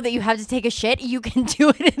 I know that you have to take a shit. You can do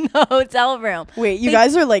it in the hotel room." Wait, you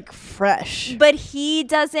guys are like fresh. But he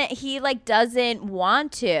doesn't. He like doesn't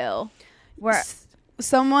want to. Where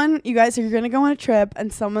You guys are gonna go on a trip,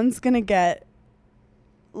 and someone's gonna get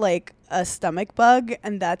like a stomach bug,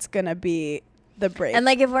 and that's gonna be the break. and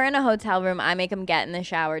like if we're in a hotel room, I make him get in the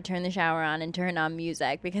shower, turn the shower on, and turn on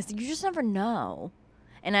music because you just never know.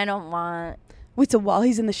 And I don't want. Wait, so while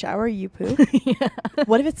he's in the shower, you poop?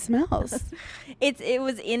 What if it smells? It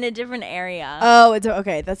was in a different area. Oh, it's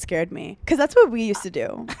okay. That scared me, because that's what we used to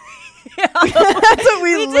do. That's what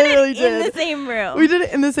we literally did it in did. the same room. We did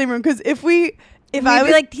it in the same room, because if We'd I be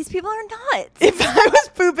was like, these people are nuts. if I was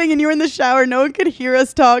pooping and you were in the shower, no one could hear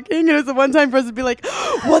us talking. And it was the one time for us to be like,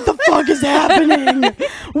 "What the fuck is happening?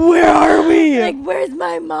 Where are we?" Like, where's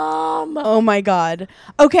my mom? Oh my God.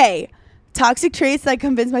 Okay. Toxic traits that I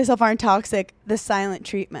convince myself aren't toxic. The silent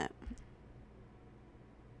treatment.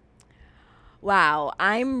 Wow,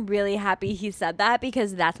 I'm really happy he said that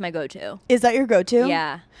because that's my go-to. Is that your go-to?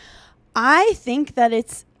 Yeah. I think that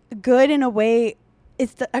it's good in a way.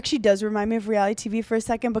 Actually does remind me of reality TV for a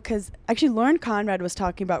second, because actually Lauren Conrad was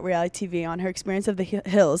talking about reality TV on her experience of the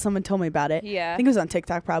Hills. Someone told me about it. Yeah. I think it was on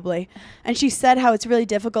TikTok probably. And she said how it's really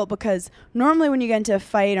difficult because normally when you get into a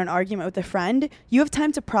fight or an argument with a friend, you have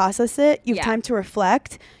time to process it. You have time to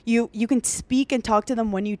reflect. You can speak and talk to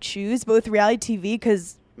them when you choose. But with reality TV,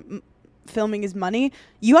 because filming is money,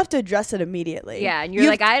 you have to address it immediately. Yeah, and you're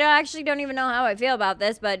like, I don't even know how I feel about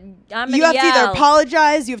this, but I'm gonna you have to either yell.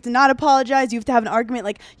 apologize, you have to not apologize, you have to have an argument.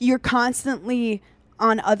 Like, you're constantly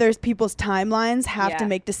on other people's timelines, have to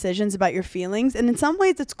make decisions about your feelings. And in some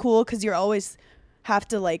ways it's cool because you always have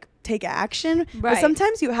to like take action, but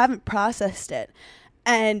sometimes you haven't processed it,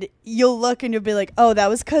 and you'll look and you'll be like, oh, that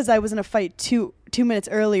was because I was in a fight 2 minutes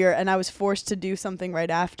earlier and I was forced to do something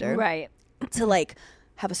right after, Right. to like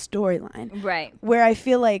have a storyline. Right. Where I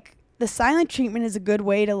feel like the silent treatment is a good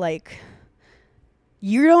way to like,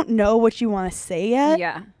 you don't know what you want to say yet.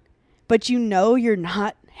 Yeah. But you know you're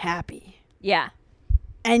not happy. Yeah.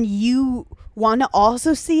 And you want to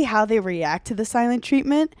also see how they react to the silent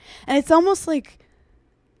treatment. And it's almost like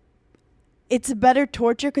it's a better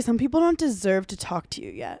torture because some people don't deserve to talk to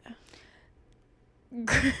you yet.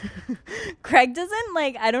 Craig doesn't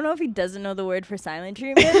like, I don't know if he doesn't know the word for silent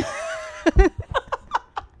treatment.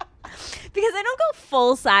 Because I don't go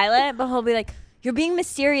full silent, but he'll be like, "You're being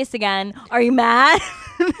mysterious again. Are you mad?"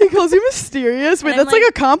 He calls you mysterious. Wait, that's like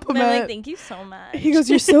a compliment. I'm like, "Thank you so much." He goes,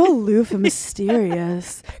 "You're so aloof and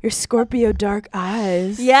mysterious. Your Scorpio dark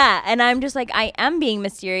eyes." Yeah, and I'm just like, I am being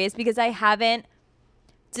mysterious because I haven't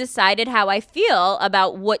decided how I feel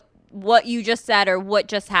about what what you just said or what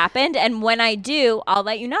just happened. And when I do, I'll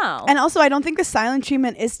let you know. And also, I don't think the silent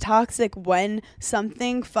treatment is toxic when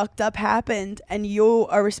something fucked up happened and you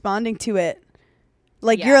are responding to it.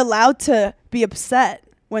 Like, you're allowed to be upset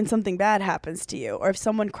when something bad happens to you or if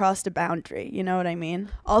someone crossed a boundary. You know what I mean?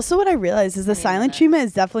 Also, what I realized is the silent treatment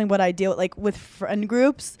is definitely what I deal with. Like, with friend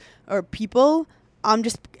groups or people,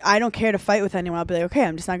 I don't care to fight with anyone. I'll be like, okay,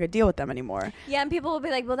 I'm just not going to deal with them anymmer. Yeah, and people will be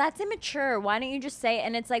like, well, that's immature. Why don't you just say it?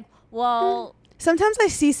 And it's like, well. Sometimes I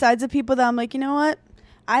see sides of people that I'm like, you know what?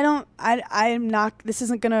 I'm not, this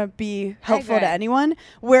isn't going to be helpful to anyone.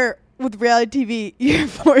 Where with reality TV, you're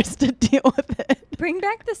forced to deal with it. Bring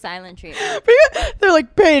back the silent treatment. They're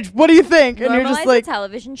like, Paige, what do you think? Normalize and you're just like, a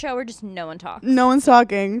television show where just no one talks. No one's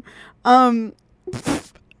talking.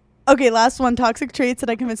 Okay, last one. Toxic traits that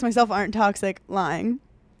I convince myself aren't toxic. Lying.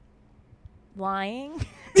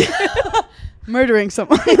 Murdering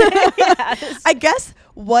someone. Yes. I guess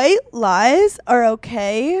white lies are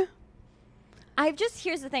okay.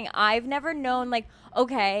 Here's the thing. I've never known, like,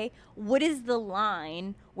 okay, what is the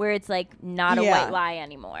line where it's like not a white lie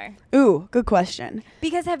anymore? Ooh, good question.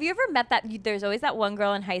 Because have you ever met there's always that one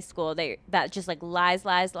girl in high school that just like lies,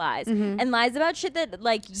 and lies about shit that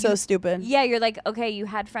like so stupid. Yeah, you're like, okay, you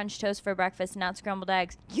had French toast for breakfast, not scrambled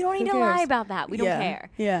eggs. You don't need to lie about that. We don't care.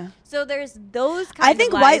 Yeah. So there's those kind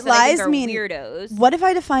of lies white that I think lies are mean weirdos. What if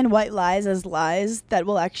I define white lies as lies that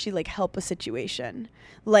will actually like help a situation?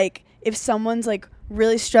 Like if someone's like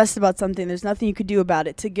really stressed about something, there's nothing you could do about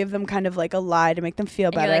it, to give them kind of like a lie to make them feel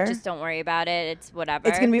better. You're like, just don't worry about it. It's whatever.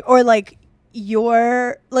 It's gonna be, or like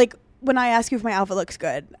you're like when I ask you if my outfit looks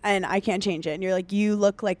good and I can't change it, and you're like, you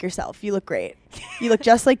look like yourself. You look great. You look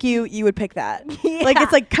just like you. You would pick that. Yeah. Like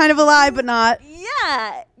it's like kind of a lie, but not.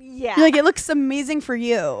 Yeah. Yeah. You're like, it looks amazing for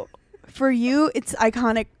you. For you, it's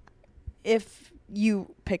iconic if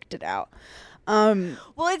you picked it out.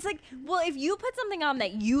 Well, it's like, if you put something on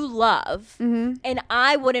that you love and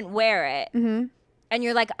I wouldn't wear it, and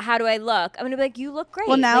you're like, how do I look? I'm going to be like, you look great.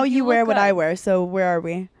 Well, now like, you wear what I wear, so where are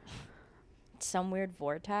we? Some weird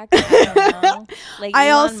vortex. I don't know. Like,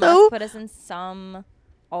 Elon Musk put us in some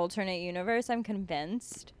alternate universe, I'm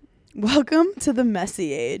convinced. Welcome to the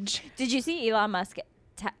messy age. Did you see Elon Musk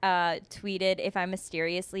tweeted, if I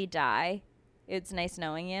mysteriously die, it's nice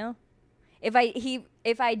knowing you? If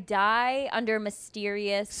I die under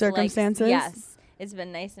mysterious circumstances, yes, it's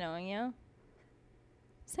been nice knowing you.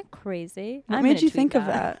 Is that crazy? What made you think of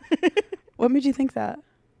that? What made you think that?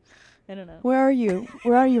 I don't know. Where are you?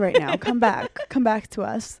 Where are you right now? Come back. Come back to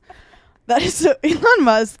us. That is so. Elon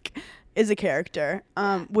Musk is a character.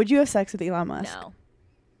 Would you have sex with Elon Musk? No.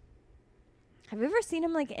 Have you ever seen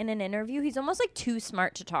him like in an interview? He's almost like too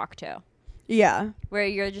smart to talk to. Yeah. Where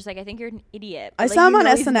you're just like, I think you're an idiot. I saw him on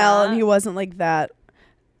SNL and he wasn't like that.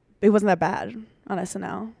 He wasn't that bad on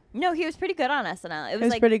SNL. No, he was pretty good on SNL. It was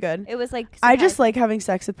like, pretty good. It was like, I just like having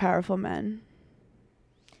sex with powerful men.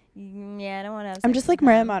 Yeah, I don't want to have sex. I'm just like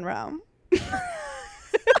Marilyn Monroe.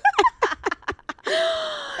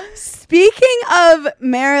 Speaking of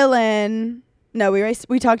Marilyn, no,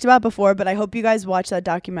 we talked about it before, but I hope you guys watch that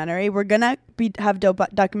documentary. We're gonna have dope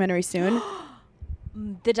documentary soon.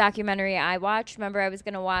 The documentary I watched, remember I was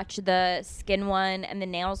going to watch the skin one and the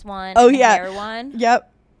nails one and the hair one? Yep.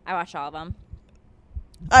 I watched all of them.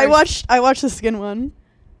 I watched the skin one.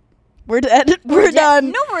 We're dead. We're done.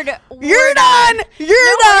 No, we're done. You're done.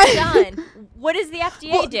 You're done. What does the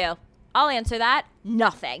FDA do? I'll answer that.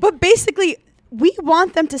 Nothing. But basically, we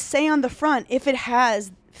want them to say on the front if it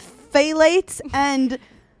has phthalates and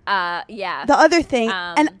the other thing.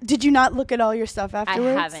 And did you not look at all your stuff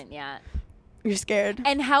afterwards? I haven't yet. You're scared.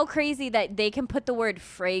 And how crazy that they can put the word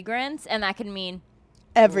fragrance and that can mean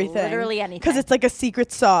everything. Literally anything. Because it's like a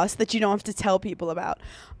secret sauce that you don't have to tell people about.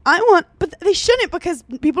 But they shouldn't, because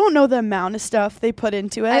people don't know the amount of stuff they put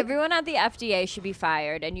into it. Everyone at the FDA should be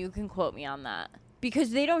fired, and you can quote me on that.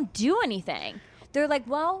 Because they don't do anything. They're like,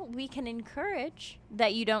 well, we can encourage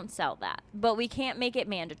that you don't sell that, but we can't make it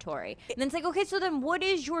mandatory. And then it's like, okay, so then what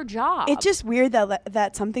is your job? It's just weird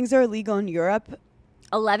that some things are illegal in Europe.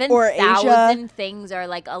 11,000 things are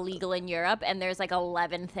like illegal in Europe, and there's like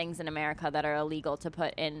 11 things in America that are illegal to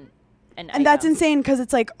put in an item. And that's insane, because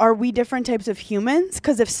it's like, are we different types of humans?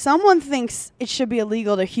 Because if someone thinks it should be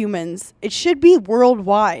illegal to humans, it should be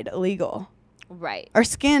worldwide illegal. Right. Our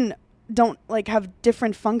skin don't like have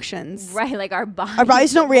different functions. Right, like our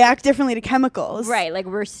bodies don't react differently to chemicals. Right, like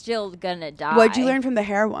we're still gonna die. What'd you learn from the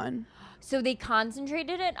hair one? So they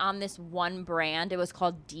concentrated it on this one brand. It was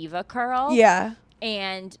called Diva Curl. Yeah.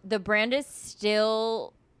 And the brand is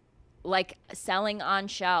still like selling on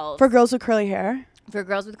shelves for girls with curly hair. for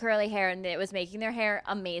girls with curly hair, and it was making their hair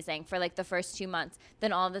amazing for like the first 2 months.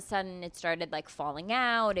 Then all of a sudden it started like falling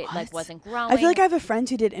out. It like wasn't growing. I feel like I have a friend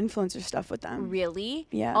who did influencer stuff with them. Really?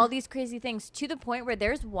 Yeah. All these crazy things, to the point where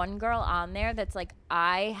there's one girl on there that's like,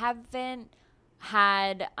 I haven't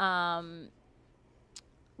had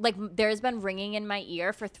like there's been ringing in my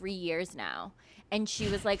ear for 3 years now. And she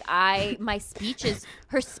was like,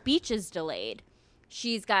 her speech is delayed.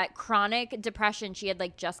 She's got chronic depression. She had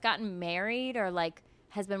like just gotten married, or like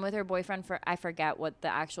has been with her boyfriend for, I forget what the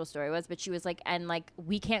actual story was, but she was like, and like,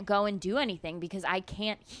 we can't go and do anything because I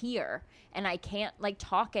can't hear and I can't like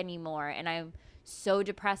talk anymore. And I'm so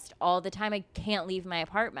depressed all the time. I can't leave my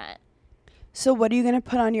apartment. So what are you going to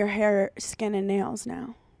put on your hair, skin, and nails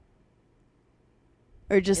now?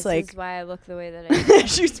 Or just This like is why I look the way that I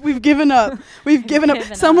do. we've given up. We've given up.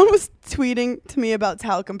 given Someone up. was tweeting to me about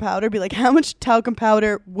talcum powder. Be like, how much talcum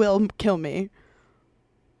powder will kill me?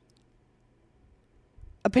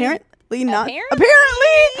 Apparently not.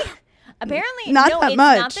 Apparently, not no, that it's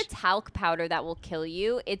much. not the talc powder that will kill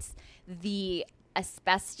you. It's the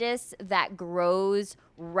asbestos that grows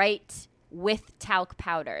right with talc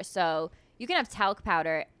powder. So you can have talc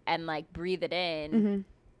powder and like breathe it in,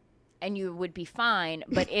 and you would be fine.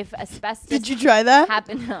 But if asbestos Did you try that?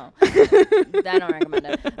 no, I don't recommend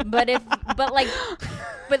it. But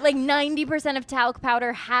like 90% of talc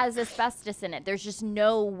powder has asbestos in it. There's just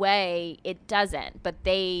no way it doesn't. But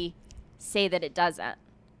they say that it doesn't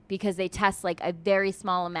because they test like a very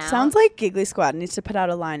small amount. Sounds like Giggly Squad needs to put out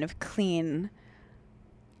a line of clean.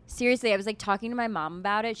 Seriously, I was like talking to my mom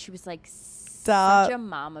about it. She was like Stop. such a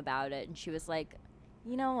mom about it, and she was like,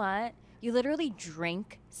 "You know what? You literally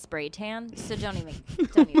drink spray tan, so don't even.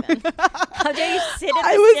 How dare you sit at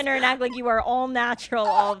the dinner and act like you are all natural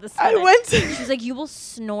all of the sudden?" I went to She's like, "You will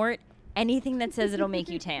snort anything that says it'll make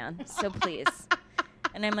you tan, so please."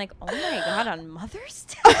 And I'm like, "Oh my God, on Mother's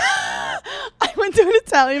Day?" I went to an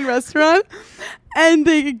Italian restaurant and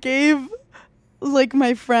they gave like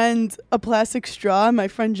my friend a plastic straw. And my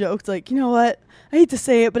friend joked like, you know what? I hate to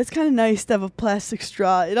say it, but it's kind of nice to have a plastic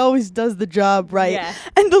straw. It always does the job right. Yeah.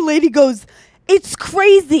 And the lady goes, it's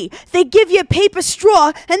crazy. They give you a paper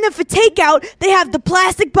straw, and then for takeout, they have the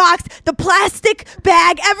plastic box, the plastic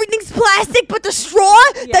bag. Everything's plastic, but the straw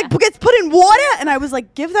that gets put in water. And I was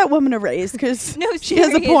like, give that woman a raise, because No, she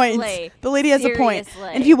has a point. seriously. The lady has a point.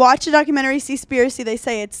 Seriously. And if you watch the documentary Seaspiracy, they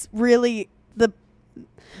say it's really the...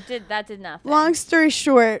 That did nothing. Long story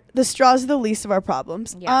short, the straws are the least of our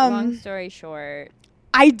problems. Yeah. Long story short,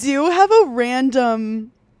 I do have a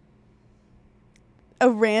random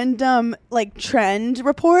like trend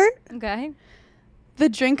report. okay. The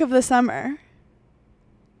drink of the summer.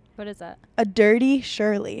 What is that? A dirty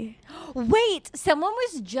Shirley. Wait, someone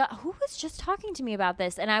was who was just talking to me about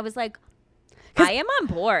this, and I was like, I am on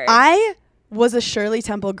board. I was a Shirley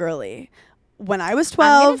Temple girly. When I was I'm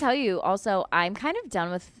 12, gonna tell you also, I'm kind of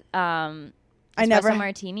done with espresso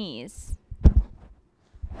martinis.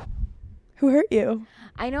 Who hurt you?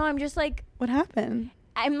 I know, I'm just like, What happened?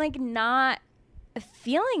 I'm like not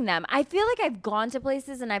feeling them. I feel like I've gone to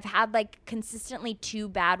places and I've had like consistently 2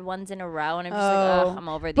 bad ones in a row, and I'm just like, ugh, I'm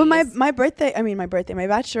over these. But my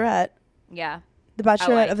bachelorette, yeah. the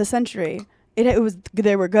bachelorette of the century,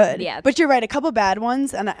 they were good. Yeah. But you're right, a couple bad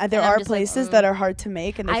ones, and there are just like, places that are hard to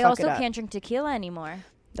make, and they I fuck also it up. can't drink tequila anymore.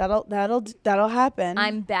 That'll happen.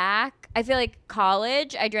 I'm back. I feel like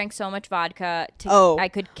college, I drank so much vodka. I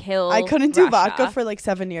could kill I couldn't do Russia. vodka for like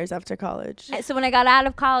 7 years after college. So when I got out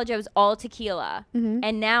of college, I was all tequila.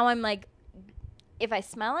 And now I'm like, if I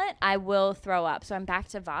smell it, I will throw up. So I'm back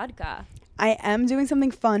to vodka. I am doing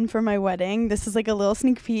something fun for my wedding. This is like a little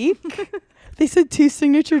sneak peek. They said 2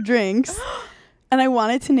 signature drinks. And I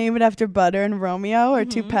wanted to name it after Butter and Romeo, or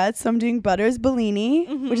 2 pets. So I'm doing Butter's Bellini,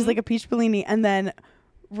 which is like a peach Bellini, and then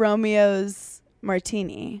Romeo's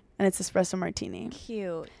Martini, and it's espresso martini.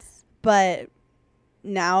 Cute. But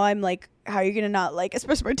now I'm like, how are you gonna not like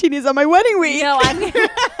espresso martinis on my wedding week? No, I'm. You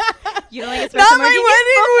don't like espresso Not martinis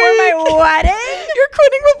my before my wedding? You're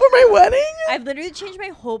quitting before my wedding? I've literally changed my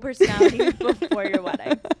whole personality before your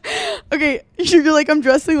wedding. Okay, you're like, I'm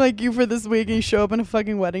dressing like you for this week, and you show up in a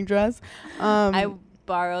fucking wedding dress. I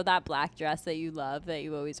borrow that black dress that you love, that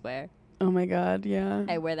you always wear. Oh my God, yeah.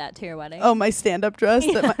 I wear that to your wedding. Oh, my stand-up dress.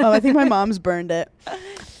 I think my mom's burned it.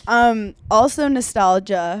 Also,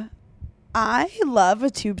 nostalgia. I love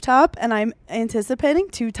a tube top, and I'm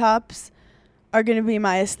anticipating tube tops are going to be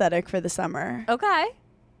my aesthetic for the summer. Okay.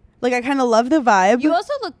 Like, I kind of love the vibe. You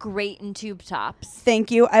also look great in tube tops.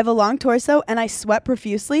 Thank you. I have a long torso, and I sweat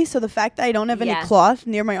profusely, so the fact that I don't have any cloth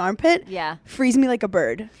near my armpit frees me like a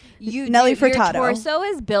bird. Nelly Furtado. Your torso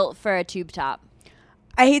is built for a tube top.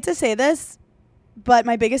 I hate to say this, But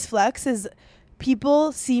my biggest flex is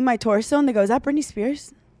people see my torso and they go, "Is that Britney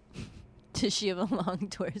Spears?" Does she have a long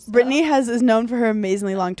torso? Britney is known for her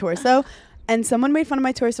amazingly long torso. And someone made fun of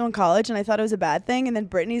my torso in college, and I thought it was a bad thing. And then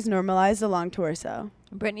Britney's normalized a long torso.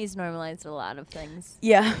 Britney's normalized a lot of things.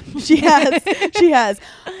 Yeah, she has. She has.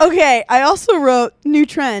 Okay, I also wrote new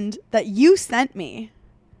trend that you sent me.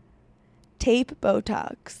 Tape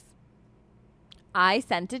Botox. I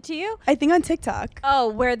sent it to you? I think on TikTok. Oh,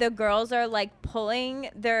 where the girls are like pulling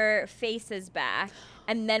their faces back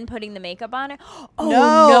and then putting the makeup on it? Oh,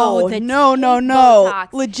 no.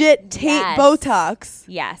 Botox. Legit tape Yes. Botox.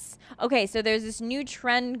 Yes. Okay, so there's this new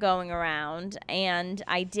trend going around, and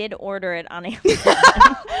I did order it on Amazon.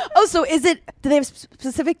 Oh, so is it, do they have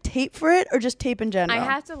specific tape for it or just tape in general? I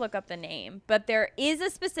have to look up the name, but there is a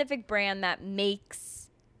specific brand that makes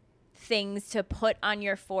things to put on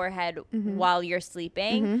your forehead while you're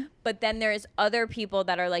sleeping. But then there's other people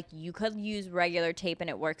that are like, you could use regular tape and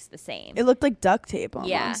it works the same. It looked like duct tape almost.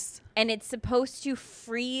 Yeah. And it's supposed to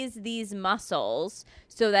freeze these muscles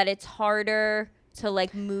so that it's harder to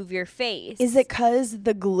like move your face. Is it because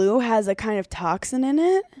the glue has a kind of toxin in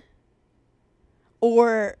it?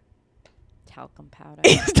 Or talcum powder?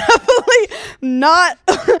 it's definitely not.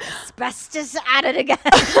 Asbestos at it again.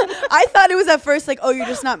 I thought it was at first like, oh, you're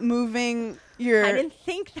just not moving your. I didn't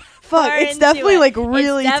think that. Fuck, far it's into definitely it. like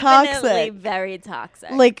really it's definitely toxic. very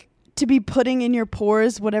toxic. Like to be putting in your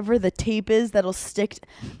pores whatever the tape is that'll stick.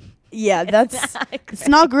 Yeah, that's it's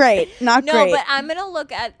not great. Not no, great. but I'm gonna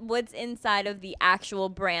look at what's inside of the actual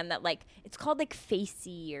brand that like it's called like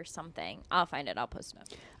Facey or something. I'll find it. I'll post it up.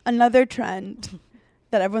 Another trend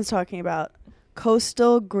that everyone's talking about: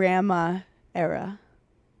 coastal grandma era.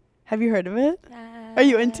 Have you heard of it? Are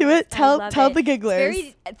you into it? Tell the gigglers. It's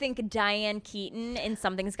very, I think Diane Keaton in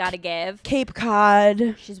Something's Gotta Give. Cape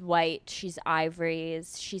Cod. She's white. She's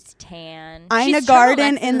ivories. She's tan. Ina She's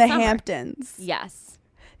Garden turtlenecks in the summer. Hamptons. Yes.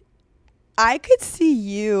 I could see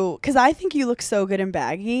you, because I think you look so good and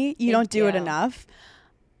baggy. You don't do it you. enough.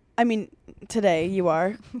 I mean, today you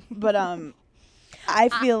are. But I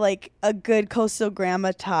feel like a good coastal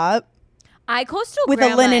grandma top. I coastal With a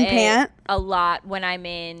grandma linen it pant? a lot when I'm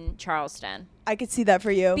in Charleston. I could see that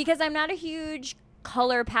for you. Because I'm not a huge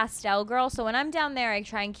color pastel girl, so when I'm down there I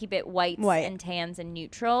try and keep it whites White. and tans and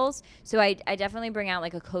neutrals. So I definitely bring out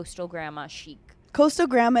like a coastal grandma chic. Coastal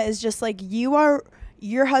grandma is just like,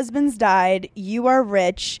 your husband's died, you are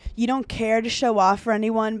rich, you don't care to show off for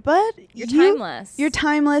anyone, but You're timeless. You're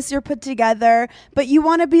timeless, you're put together, but you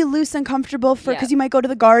want to be loose and comfortable because you might go to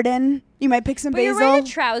the garden, you might pick some But basil. you're wearing a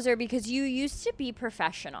trouser because you used to be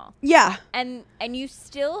professional. Yeah. And you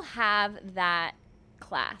still have that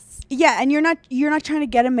class. Yeah, and you're not trying to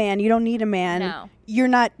get a man. You don't need a man. No. You're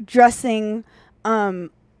not dressing in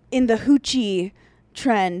the hoochie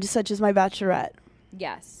trend, such as my bachelorette.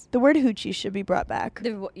 Yes. The word hoochie should be brought back.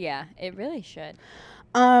 Yeah, it really should.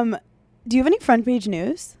 Do you have any front page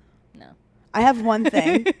news? No. I have one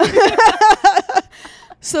thing.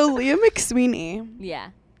 So Leah McSweeney,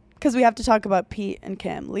 Yeah. because we have to talk about Pete and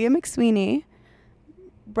Kim. Leah McSweeney,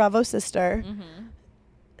 Bravo sister,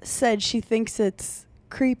 said she thinks it's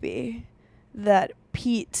creepy that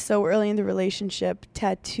Pete, so early in the relationship,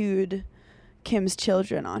 tattooed Kim's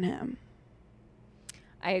children on him.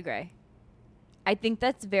 I agree. I think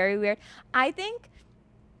that's very weird. I think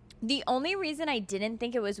the only reason I didn't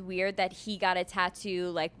think it was weird that he got a tattoo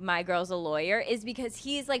like My Girl's a Lawyer is because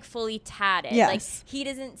he's like fully tatted. Yes. Like he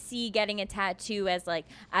doesn't see getting a tattoo as like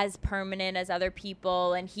as permanent as other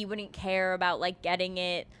people, and he wouldn't care about like getting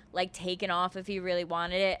it like taken off if he really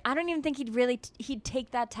wanted it. I don't even think he'd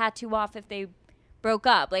take that tattoo off if they broke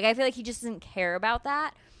up. Like I feel like he just doesn't care about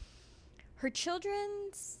that. Her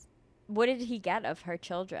children's, what did he get of her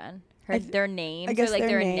children? Their names I guess or like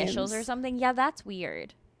their names. initials or something? Yeah, that's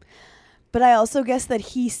weird. But I also guess that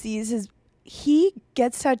he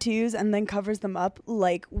gets tattoos and then covers them up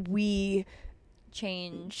like we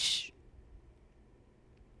Change.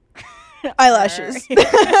 eyelashes.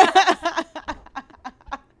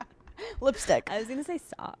 Lipstick. I was going to say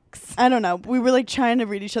socks. I don't know. We were like trying to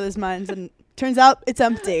read each other's minds and turns out it's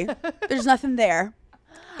empty. There's nothing there.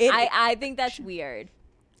 I think that's weird.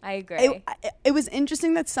 I agree. It was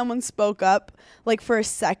interesting that someone spoke up like for a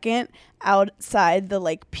second outside the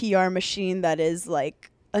like PR machine that is like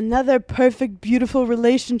another perfect, beautiful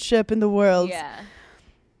relationship in the world. Yeah.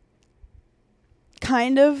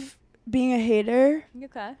 Kind of being a hater.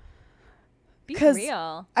 Okay. Be 'Cause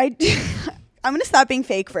real. I'm gonna stop being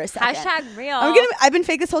fake for a second. Hashtag real. I've been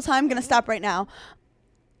fake this whole time. I'm gonna stop right now.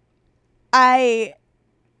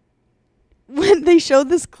 When they showed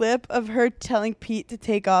this clip of her telling Pete to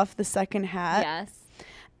take off the second hat, Yes.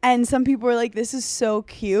 And some people were like, this is so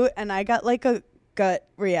cute. And I got like a gut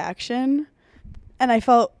reaction. And I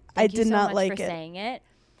felt I did not like it. Thank you so much for saying it.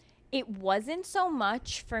 It wasn't so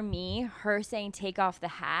much for me, her saying take off the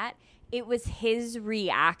hat. It was his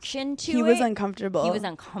reaction to it. He was uncomfortable. He was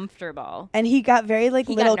uncomfortable. And he got very like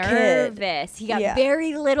little kid. He got nervous. He got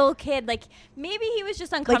very little kid. Like maybe he was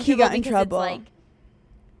just uncomfortable. Like he got in because trouble. It's like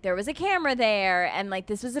there was a camera there and like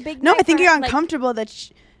this was a big No, night I think for he got like, uncomfortable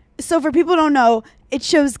that so for people who don't know, it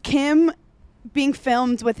shows Kim being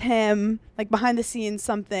filmed with him, like behind the scenes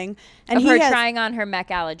something, and of her trying on her Met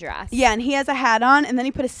Gala dress. Yeah, and he has a hat on, and then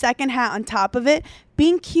he put a second hat on top of it,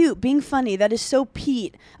 being cute, being funny. That is so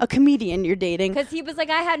Pete, a comedian you're dating. Because he was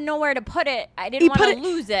like, I had nowhere to put it. I didn't want to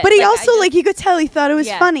lose it. But he also like you could tell he thought it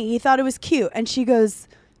was funny. He thought it was cute, and she goes,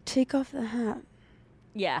 "Take off the hat."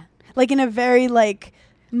 Yeah, like in a very like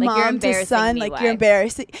mom to son, like you're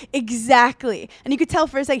embarrassing. Exactly. And you could tell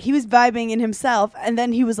for a second he was vibing in himself, and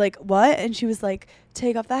then he was like, what? And she was like,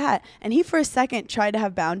 take off the hat. And he for a second tried to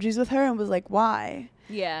have boundaries with her and was like, why?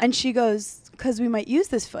 Yeah. And she goes, because we might use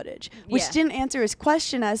this footage, which didn't answer his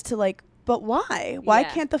question as to like, but why? Why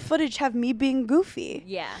can't the footage have me being goofy?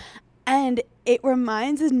 Yeah. And it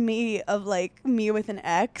reminds me of like me with an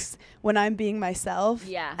ex when I'm being myself.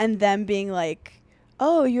 Yeah. And them being like,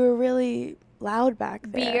 oh, you're really loud back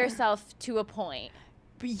there. Be yourself to a point.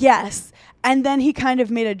 Yes. And then he kind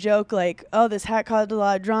of made a joke like, oh, this hat caused a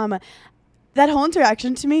lot of drama. That whole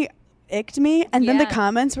interaction to me icked me. And then the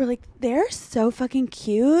comments were like, they're so fucking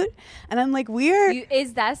cute. And I'm like, weird.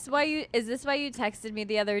 Is this why you texted me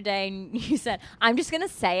the other day and you said, I'm just going to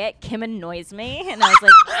say it. Kim annoys me. And I was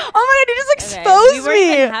like, oh my God, you just exposed we weren't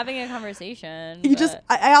me. even having a conversation.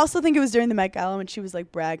 I also think it was during the Met Gala when she was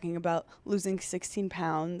like bragging about losing 16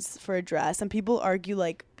 pounds for a dress. And people argue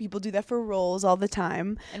like people do that for roles all the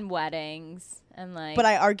time. And weddings. And like. But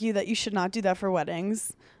I argue that you should not do that for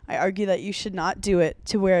weddings. I argue that you should not do it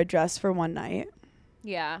to wear a dress for one night.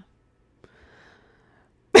 Yeah.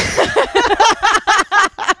 I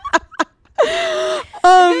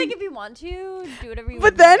feel like if you want to, do whatever you want.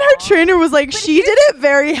 But then her trainer was like, she did it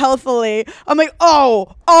very healthily. I'm like,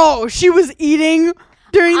 oh, she was eating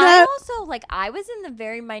during that. Also, like, I was in the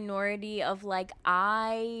very minority of, like,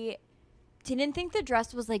 I didn't think the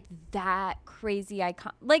dress was, like, that crazy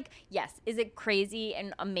icon. Like, yes, is it crazy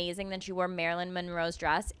and amazing that she wore Marilyn Monroe's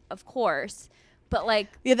dress? Of course. But, like.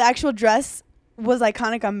 Yeah, the actual dress was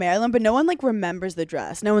iconic on Marilyn, but no one, like, remembers the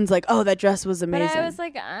dress. No one's like, oh, that dress was amazing. But I was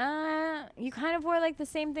like, you kind of wore, like, the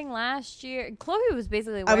same thing last year. Chloe was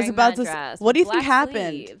basically wearing that dress. What do you think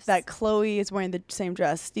happened that Chloe is wearing the same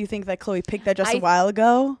dress? Do you think that Chloe picked that dress a while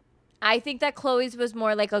ago? I think that Chloe's was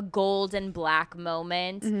more like a gold and black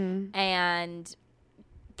moment, and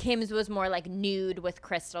Kim's was more like nude with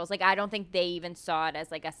crystals. Like, I don't think they even saw it as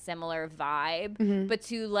like a similar vibe. But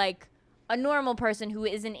to like a normal person who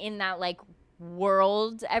isn't in that like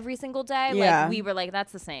world every single day, like we were like,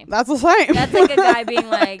 that's the same. That's the same. That's like a guy being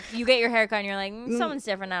like, you get your hair cut and you're like, someone's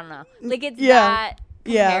different. I don't know. Like, it's that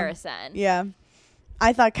comparison. Yeah.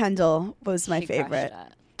 I thought Kendall was my favorite.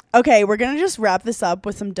 Okay, we're going to just wrap this up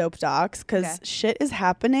with some dope docs because shit is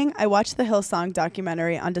happening. I watched the Hillsong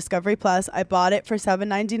documentary on Discovery Plus. I bought it for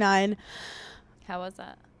 $7.99. How was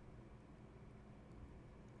that?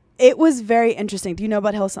 It was very interesting. Do you know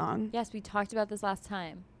about Hillsong? Yes, we talked about this last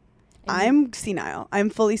time. I'm senile. I'm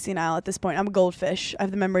fully senile at this point. I'm a goldfish. I have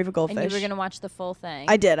the memory of a goldfish. And you were going to watch the full thing.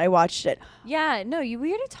 I did. I watched it. Yeah. No, we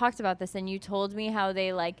already talked about this, and you told me how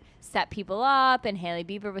they, like, set people up, and Hailey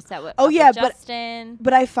Bieber was set with Justin.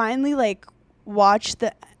 But I finally, like, watched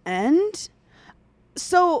the end.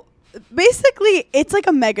 So, basically, it's like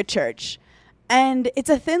a mega church. And it's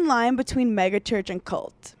a thin line between mega church and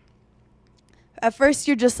cult. At first,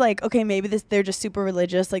 you're just like, okay, maybe they're just super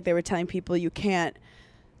religious. Like, they were telling people you can't,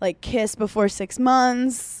 like, kiss before 6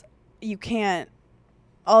 months. You can't,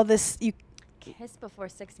 all this, you kiss before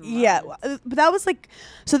 6 months. Yeah, but that was like,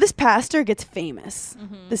 so this pastor gets famous.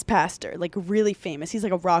 This pastor, like, really famous. He's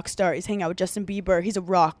like a rock star. He's hanging out with Justin Bieber. He's a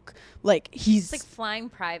rock, like, he's like flying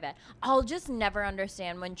private. I'll just never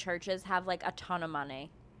understand when churches have like a ton of money.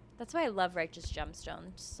 That's why I love Righteous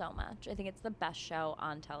Gemstones so much. I think it's the best show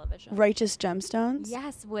on television. Righteous Gemstones?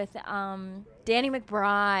 Yes, with Danny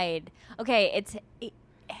McBride. Okay, it's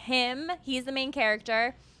him. He's the main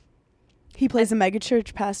character. He plays a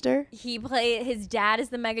megachurch pastor. His dad is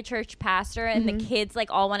the megachurch pastor, and the kids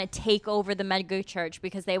like all want to take over the megachurch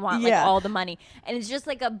because they want like all the money. And it's just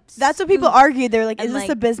like that's what people argue. They're like, is this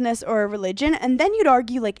a business or a religion? And then you'd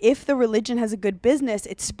argue like, if the religion has a good business,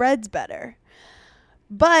 it spreads better.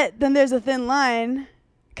 But then there's a thin line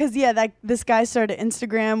Because this guy started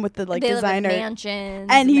Instagram with the they designer live in mansions,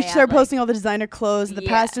 and he they started have, posting all the designer clothes the Yeah.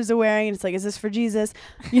 pastors are wearing, and it's like, is this for Jesus?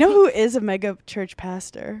 You know who is a mega church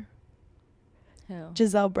pastor? Who?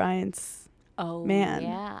 Giselle Bryant's man.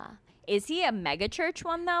 Yeah. Is he a mega church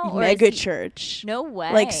one though? Or Mega is he, church. No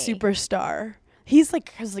way. Like superstar. He's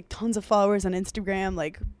like has like tons of followers on Instagram.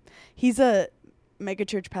 Like he's a mega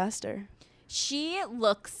church pastor. She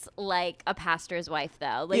looks like a pastor's wife,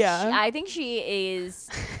 though. Like, Yeah. I think she is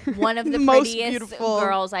one of the Most prettiest beautiful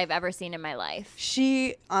girls I've ever seen in my life.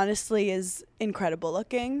 She honestly is incredible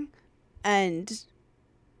looking, and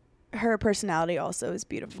her personality also is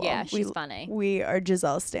beautiful. Yeah, she's funny. We are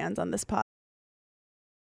Giselle stans on this pod.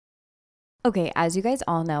 Okay, as you guys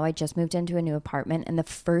all know, I just moved into a new apartment, and the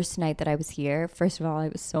first night that I was here, first of all, I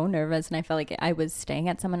was so nervous, and I felt like I was staying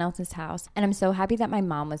at someone else's house. And I'm so happy that my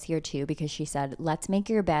mom was here too, because she said, let's make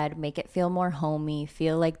your bed, make it feel more homey,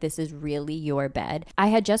 feel like this is really your bed. I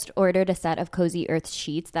had just ordered a set of Cozy Earth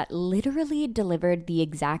sheets that literally delivered the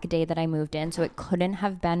exact day that I moved in, so it couldn't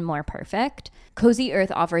have been more perfect. Cozy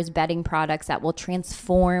Earth offers bedding products that will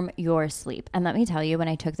transform your sleep. And let me tell you, when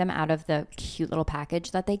I took them out of the cute little package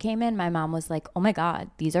that they came in, my mom was like, oh my God,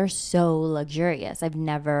 these are so luxurious. I've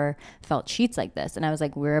never felt sheets like this. And I was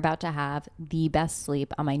like, we're about to have the best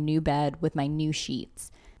sleep on my new bed with my new sheets.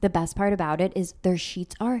 The best part about it is their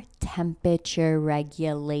sheets are temperature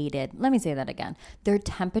regulated. Let me say that again. They're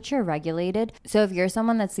temperature regulated. So if you're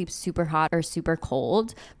someone that sleeps super hot or super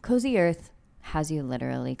cold, Cozy Earth has you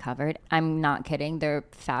literally covered. I'm not kidding. Their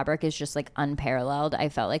fabric is just like unparalleled. I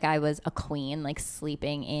felt like I was a queen, like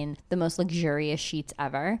sleeping in the most luxurious sheets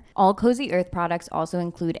ever. All Cozy Earth products also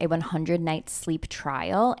include a 100-night sleep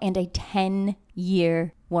trial and a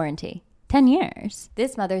 10-year warranty. 10 years.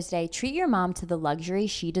 This Mother's Day, treat your mom to the luxury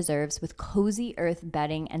she deserves with Cozy Earth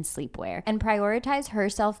bedding and sleepwear, and prioritize her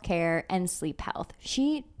self-care and sleep health.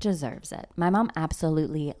 She deserves it. My mom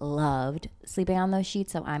absolutely loved sleeping on those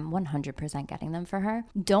sheets, so I'm 100% getting them for her.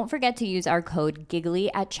 Don't forget to use our code GIGGLY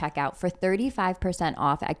at checkout for 35%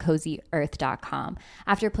 off at CozyEarth.com.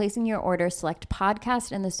 After placing your order, select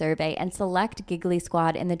podcast in the survey and select Giggly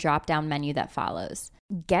Squad in the drop-down menu that follows.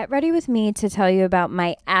 Get ready with me to tell you about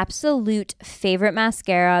my absolute favorite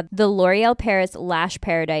mascara, the L'Oreal Paris Lash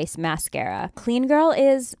Paradise Mascara. Clean Girl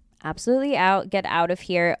is absolutely out. Get out of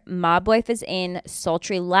here. Mob Wife is in.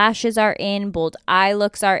 Sultry lashes are in. Bold eye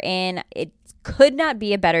looks are in. It could not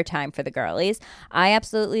be a better time for the girlies. I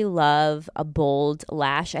absolutely love a bold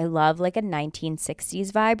lash. I love like a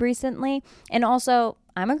 1960s vibe recently. And also,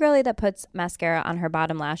 I'm a girly that puts mascara on her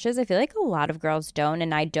bottom lashes. I feel like a lot of girls don't,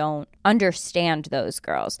 and I don't understand those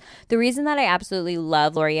girls. The reason that I absolutely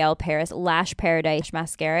love L'Oreal Paris Lash Paradise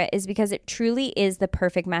Mascara is because it truly is the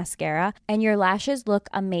perfect mascara, and your lashes look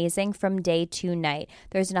amazing from day to night.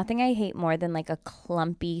 There's nothing I hate more than like a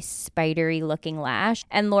clumpy, spidery looking lash,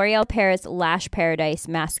 and L'Oreal Paris Lash Paradise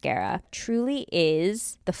Mascara truly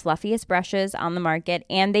is the fluffiest brushes on the market,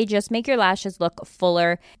 and they just make your lashes look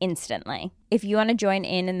fuller instantly. If you want to join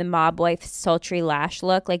in the Mob Wife sultry lash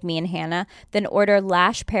look like me and Hannah, then order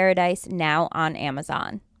Lash Paradise now on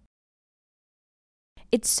Amazon.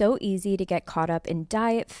 It's so easy to get caught up in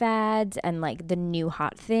diet fads and like the new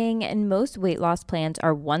hot thing, and most weight loss plans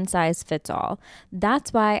are one size fits all.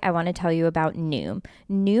 That's why I want to tell you about Noom.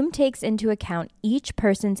 Noom takes into account each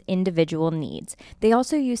person's individual needs. They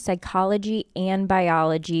also use psychology and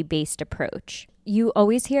biology-based approach. You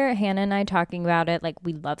always hear Hannah and I talking about it, like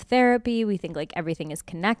we love therapy, we think like everything is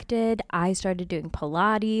connected. I started doing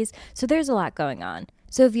Pilates, so there's a lot going on.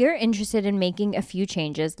 So if you're interested in making a few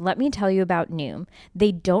changes, let me tell you about Noom.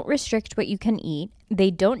 They don't restrict what you can eat, they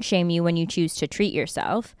don't shame you when you choose to treat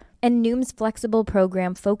yourself, and Noom's flexible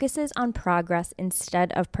program focuses on progress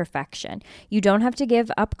instead of perfection. You don't have to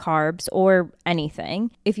give up carbs or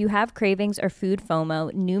anything. If you have cravings or food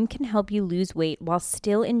FOMO, Noom can help you lose weight while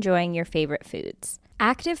still enjoying your favorite foods.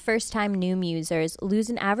 Active first-time Noom users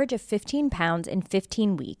lose an average of 15 pounds in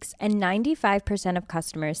 15 weeks, and 95% of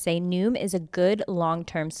customers say Noom is a good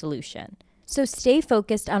long-term solution. So stay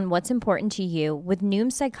focused on what's important to you with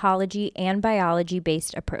Noom's psychology and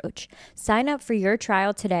biology-based approach. Sign up for your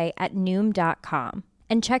trial today at Noom.com.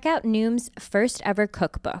 And check out Noom's first ever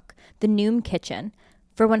cookbook, The Noom Kitchen,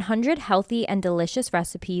 for 100 healthy and delicious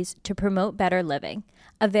recipes to promote better living.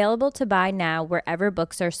 Available to buy now wherever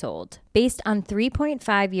books are sold. Based on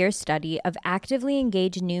 3.5-year study of actively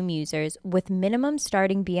engaged Noom users with minimum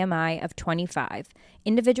starting BMI of 25.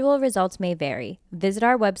 Individual results may vary. Visit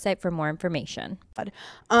our website for more information.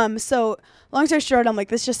 So long story short, I'm like,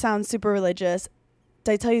 this just sounds super religious.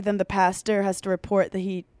 Did I tell you then the pastor has to report that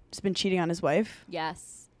he's been cheating on his wife?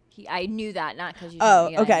 Yes. I knew that, not because you. Oh,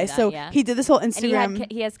 told me, okay. I knew that, So yeah. he did this whole And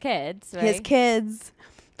Instagram. he has kids. Right? His kids.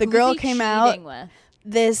 The Who's girl he came out. cheating with?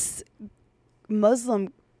 This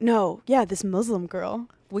Muslim. No, yeah, this Muslim girl.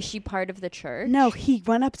 Was she part of the church? No, he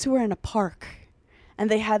went up to her in a park, and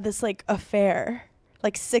they had this like affair,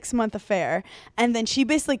 like 6-month affair, and then she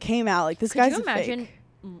basically came out like this guy's Could you a imagine fake.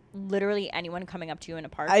 literally anyone coming up to you in a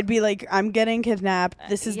park? I'd be like, I'm getting kidnapped.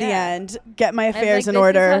 This is the yeah. end. Get my I'd be affairs like, in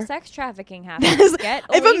order. This is how sex trafficking happens. Get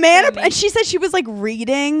if away a man, from me. and she said she was like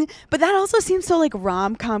reading, but that also seems so like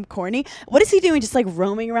rom-com corny. What is he doing? Just like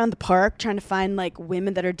roaming around the park trying to find like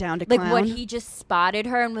women that are down to like clown? what, he just spotted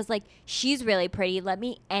her and was like, she's really pretty. Let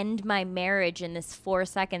me end my marriage in this 4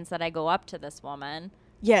 seconds that I go up to this woman.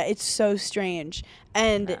 Yeah, it's so strange.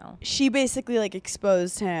 And No. she basically like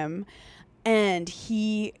exposed him, and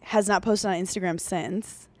he has not posted on Instagram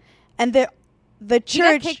since. And the He got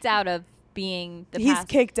church, kicked out of being the he's past-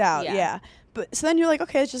 kicked out. Yeah. But so then you're like,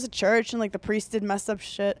 okay, it's just a church, and like the priest did mess up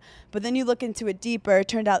shit. But then you look into it deeper. It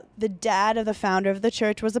turned out the dad of the founder of the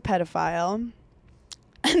church was a pedophile.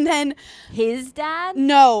 And then His dad?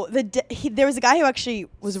 no, there was a guy who actually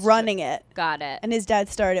was running it. Got it. And his dad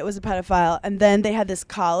started it, was a pedophile. And then they had this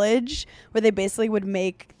college where they basically would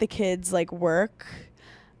make the kids like work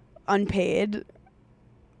unpaid.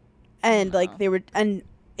 And like they were, and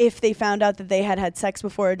if they found out that they had had sex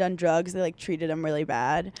before or done drugs, they like treated them really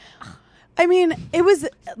bad. I mean, it was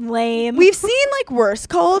Lame. we've seen like worse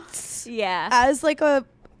cults. Yeah. As like a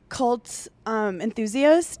cult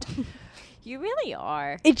enthusiast, You really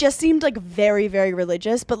are. it just seemed like very, very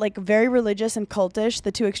religious, but like very religious and cultish.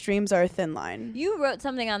 The two extremes are a thin line. You wrote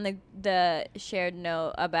something on the shared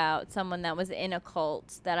note about someone that was in a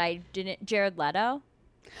cult that I didn't. Jared Leto.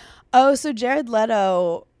 Oh, so Jared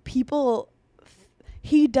Leto,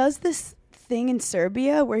 he does this thing in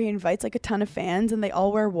Serbia where he invites like a ton of fans and they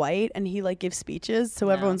all wear white and he like gives speeches. So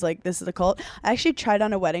everyone's like, this is a cult. I actually tried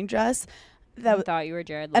on a wedding dress. I thought you were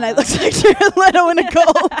Jared Leto. And I looked like Jared Leto in a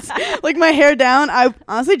cult. Like my hair down.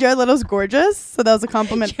 Honestly, Jared Leto's gorgeous. So that was a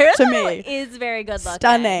compliment Jared to Leto me. is very good looking.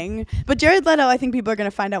 Stunning. But Jared Leto, I think people are going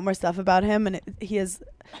to find out more stuff about him. And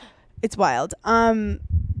it's wild. Then,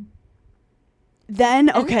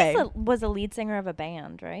 And okay. he was a lead singer of a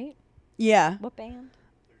band, right? Yeah. What band?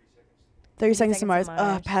 30 Seconds to Mars.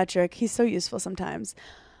 Oh, Patrick. He's so useful sometimes.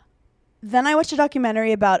 Then I watched a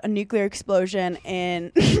documentary about a nuclear explosion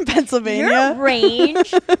in Pennsylvania. Your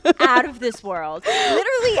range out of this world.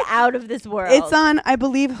 Literally out of this world. It's on, I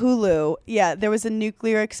believe, Hulu. Yeah, there was a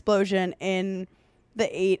nuclear explosion in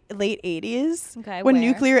the late 80s. Okay, when where?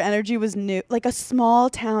 nuclear energy was new. Like a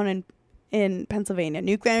small town in Pennsylvania.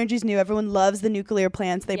 Nuclear energy is new. Everyone loves the nuclear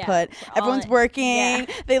plants they put. Everyone's working. Yeah.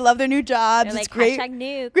 They love their new jobs. They're it's like, great.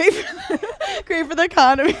 #nuke. Great for the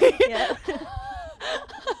economy. Yeah.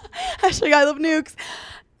 Hashtag I love nukes.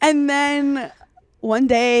 And then one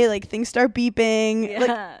day, like, things start beeping.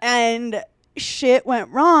 Like, and shit went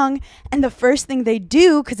wrong. And the first thing they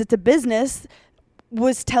do, because it's a business,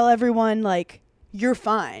 was tell everyone, like, you're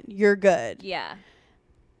fine. You're good. Yeah.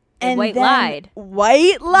 And white then lied.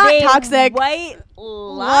 White lie. Toxic. White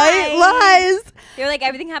lies. They're like,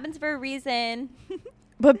 everything happens for a reason.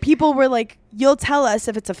 But people were like, you'll tell us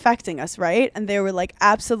if it's affecting us, right? And they were like,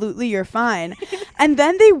 absolutely, you're fine. And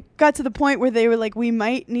then they got to the point where they were like, we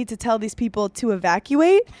might need to tell these people to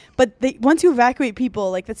evacuate. But once you evacuate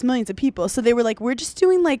people, like that's millions of people. So they were like, we're just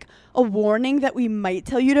doing like a warning that we might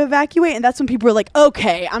tell you to evacuate. And that's when people were like,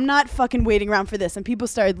 okay, I'm not fucking waiting around for this. And people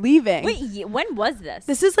started leaving. Wait, when was this?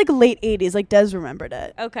 This is like late 80s. Like Des remembered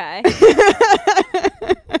it. Okay.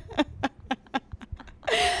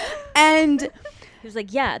 And he was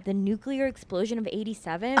like, yeah, the nuclear explosion of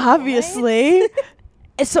 87. obviously.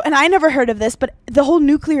 And I never heard of this, but the whole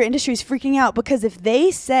nuclear industry is freaking out because if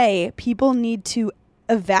they say people need to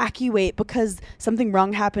evacuate because something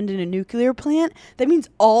wrong happened in a nuclear plant, that means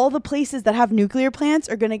all the places that have nuclear plants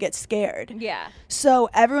are going to get scared. Yeah. So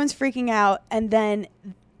everyone's freaking out. And then,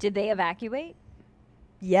 did they evacuate?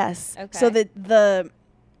 yes. Okay. So that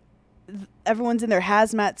everyone's in their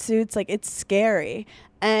hazmat suits. Like, it's scary.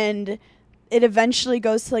 And it eventually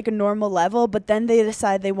goes to like a normal level, but then they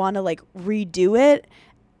decide they want to like redo it,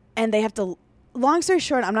 and they have to. Long story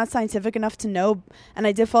short, I'm not scientific enough to know, and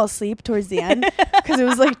I did fall asleep towards the end because it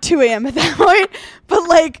was like 2 a.m. at that point. But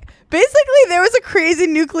like basically, there was a crazy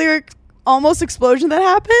nuclear almost explosion that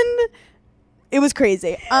happened. It was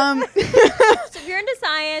crazy. So if you're into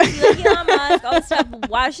science, you like Elon Musk, all this stuff,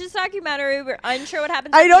 watch this documentary. We're unsure what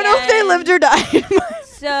happens. I don't know if they lived or died.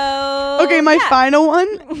 So okay, my final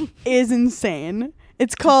one is insane.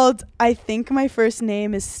 It's called I Think My First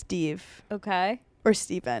Name is Steve. Okay. Or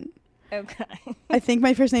Steven. Okay. I think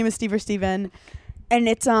my first name is Steve or Steven. And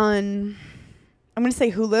it's on, I'm going to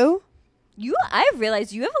say Hulu. I've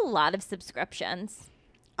realized you have a lot of subscriptions.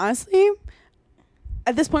 Honestly,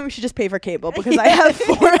 at this point, we should just pay for cable because I have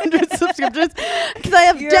 400 subscriptions. Because I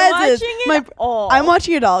have You're Dez's. watching it all. I'm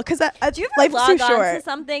watching it all because Do you ever life's too log on short. to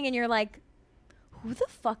something and you're like, who the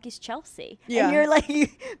fuck is Chelsea? Yeah. And you're like,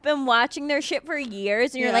 you've been watching their shit for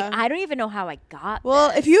years and you're like, Yeah. I don't even know how I got Well,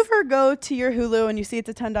 this. if you ever go to your Hulu and you see it's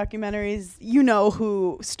a 10 documentaries, you know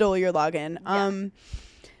who stole your login. Yeah.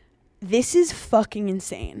 This is fucking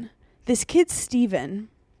insane. This kid, Steven,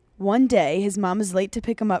 one day his mom is late to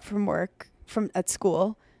pick him up from work at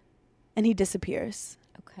school and he disappears.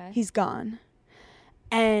 Okay. He's gone.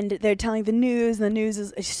 And they're telling the news, and the news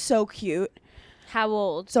is so cute. How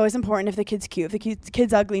old? So it's important if the kid's cute. If the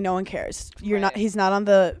kid's ugly, no one cares. Right. He's not on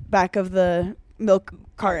the back of the milk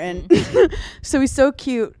carton. So he's so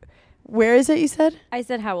cute. Where is it, you said? I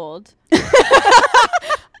said how old?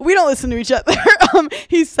 We don't listen to each other.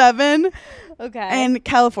 He's 7 Okay. in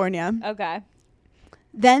California. Okay.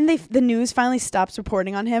 Then the news finally stops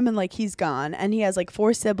reporting on him and like he's gone. And he has like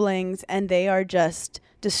 4 siblings and they are just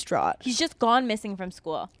distraught. He's just gone missing from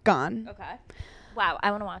school. Gone. Okay. Wow,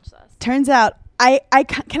 I want to watch this. Turns out,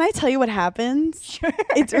 can I tell you what happens? Sure.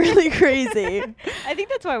 It's really crazy. I think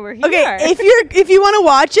that's why we're here. Okay, if you want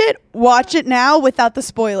to watch it now without the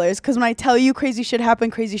spoilers. Because when I tell you crazy shit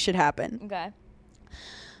happen. Okay.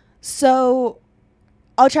 So,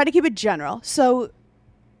 I'll try to keep it general. So,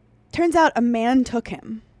 turns out a man took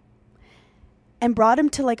him and brought him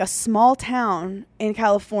to like a small town in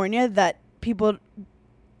California that people,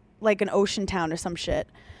 like an ocean town or some shit,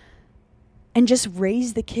 and just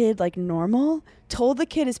raised the kid like normal. Told the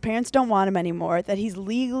kid his parents don't want him anymore, that he's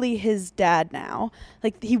legally his dad now.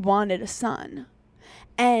 Like he wanted a son.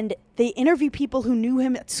 And they interview people who knew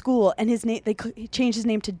him at school, and his name, he changed his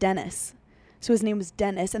name to Dennis. So his name was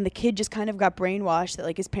Dennis, and the kid just kind of got brainwashed that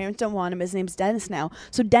like his parents don't want him. His name's Dennis now.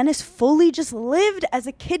 So Dennis fully just lived as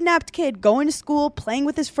a kidnapped kid, going to school, playing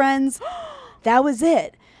with his friends. That was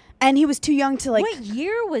it. And he was too young to like. What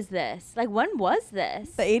year was this? Like, when was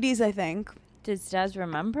this? The 80s, I think. Does Des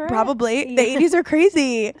remember? Probably. The 80s are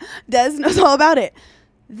crazy. Des knows all about it.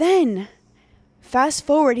 Then, fast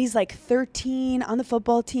forward, he's like 13 on the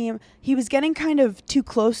football team. He was getting kind of too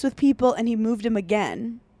close with people, and he moved him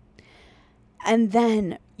again. And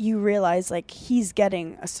then you realize, like, he's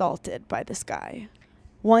getting assaulted by this guy.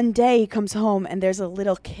 One day he comes home, and there's a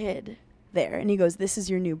little kid there. And he goes, this is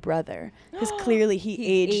your new brother. Because clearly he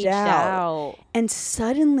aged out. And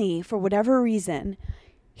suddenly, for whatever reason,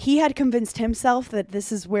 he had convinced himself that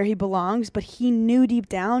this is where he belongs. But he knew deep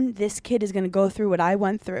down, this kid is going to go through what I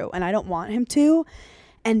went through. And I don't want him to.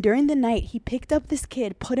 And during the night, he picked up this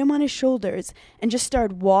kid, put him on his shoulders, and just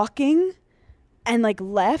started walking. And like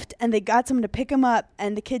left, and they got someone to pick him up,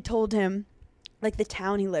 and the kid told him, like the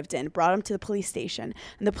town he lived in, brought him to the police station,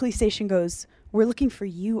 and the police station goes, we're looking for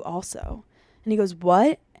you also. And he goes,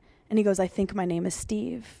 what? And he goes, I think my name is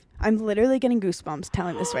Steve. I'm literally getting goosebumps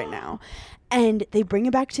telling this right now. And they bring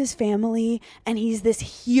him back to his family, and he's this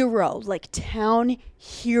hero, like town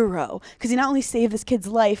hero, because he not only saved this kid's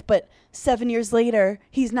life, but 7 years later,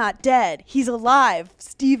 he's not dead. He's alive.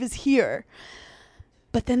 Steve is here.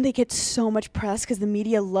 But then they get so much press because the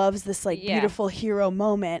media loves this like beautiful hero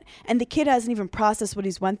moment. And the kid hasn't even processed what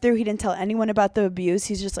he's went through. He didn't tell anyone about the abuse.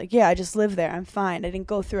 He's just like, yeah, I just live there. I'm fine. I didn't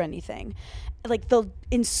go through anything. Like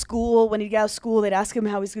in school, when he'd get out of school, they'd ask him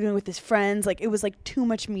how he's doing with his friends. Like it was like too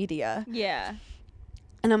much media. Yeah.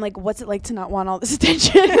 And I'm like, what's it like to not want all this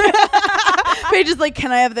attention? Paige is like,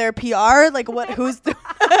 can I have their PR? Like what,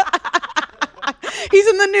 he's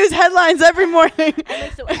in the news headlines every morning.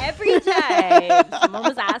 Like, so every day, someone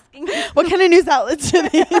was asking him. What kind of news outlets are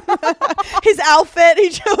they? His outfit he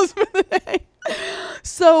chose for the day.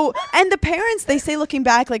 So, and the parents, they say looking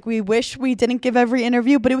back, like, we wish we didn't give every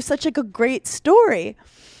interview, but it was such like a great story.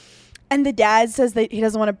 And the dad says that he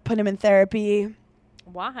doesn't want to put him in therapy.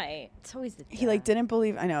 Why? It's always the dad. He like didn't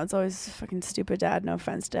believe. I know, it's always fucking stupid dad. No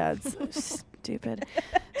offense, dads. Stupid.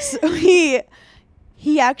 So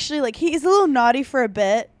he actually, like, he's a little naughty for a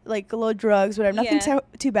bit, like a little drugs, whatever. Nothing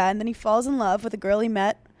too bad. And then he falls in love with a girl he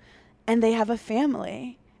met, and they have a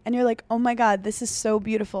family. And you're like, oh my God, this is so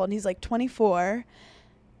beautiful. And he's like 24.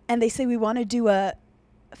 And they say, we want to do a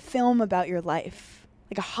film about your life,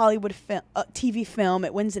 like a Hollywood TV film.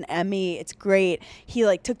 It wins an Emmy. It's great. He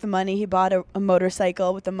like took the money. He bought a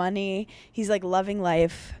motorcycle with the money. He's like loving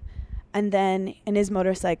life. And then in his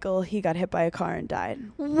motorcycle, he got hit by a car and died.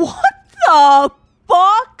 What the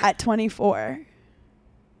fuck? At 24.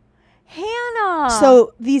 Hannah.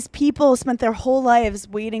 So these people spent their whole lives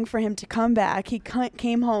waiting for him to come back. He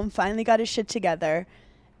came home, finally got his shit together,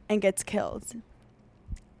 and gets killed.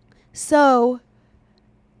 So,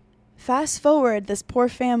 fast forward, this poor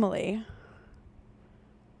family.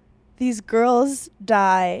 These girls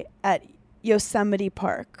die at Yosemite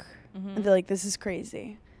Park. Mm-hmm. And they're like, this is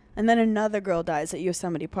crazy. And then another girl dies at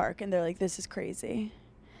Yosemite Park. And they're like, this is crazy.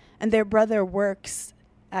 And their brother works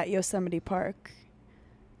at Yosemite Park.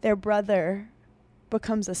 Their brother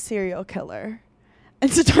becomes a serial killer.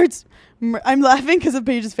 And starts... I'm laughing because of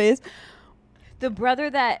Paige's face. The brother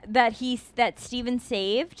that Steven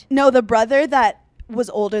saved? No, the brother that was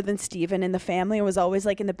older than Steven in the family and was always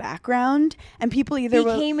like in the background. And people either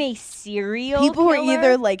became a serial people killer? were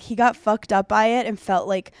either like he got fucked up by it and felt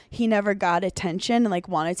like he never got attention and like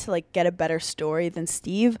wanted to like get a better story than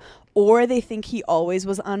Steve, or they think he always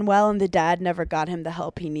was unwell and the dad never got him the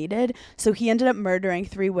help he needed. So he ended up murdering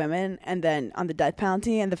 3 women and then on the death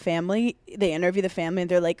penalty. And the family, they interview the family and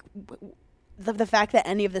they're like, the fact that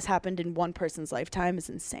any of this happened in one person's lifetime is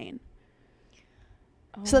insane.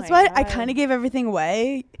 Oh So that's why I kind of gave everything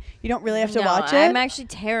away. You don't really have to watch it. I'm actually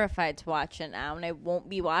terrified to watch it now, and I won't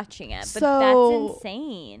be watching it. But So- that's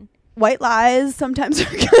insane. White lies sometimes are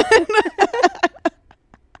good.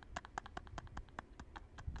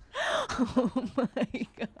 Oh my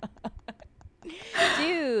god.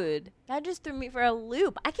 Dude, that just threw me for a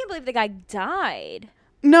loop. I can't believe the guy died.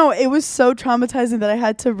 No, it was so traumatizing that I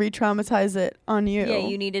had to re-traumatize it on you. Yeah,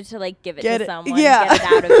 you needed to like give it Get to it- someone. yeah. Get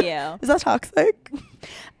it out of you. Is that toxic?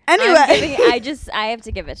 Anyway. I have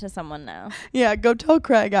to give it to someone now. Yeah, go tell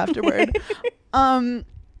Craig afterward.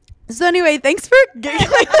 So anyway, thanks for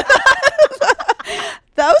giggling.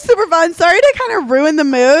 That was super fun. Sorry to kind of ruin the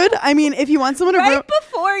mood. I mean, if you want someone to Right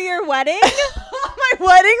before your wedding? my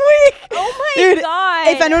wedding week. Oh my Dude, god.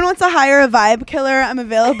 If anyone wants to hire a vibe killer, I'm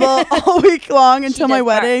available all week long until my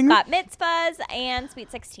wedding. Got mitzvahs and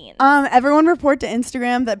sweet 16. Everyone report to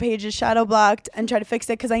Instagram that Paige is shadow blocked and try to fix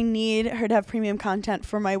it because I need her to have premium content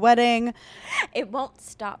for my wedding. It won't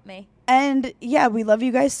stop me. And yeah, we love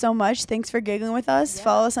you guys so much. Thanks for giggling with us. Yeah,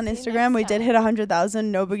 Follow us on see you Instagram. next We did time. hit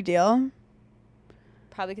 100,000. No big deal.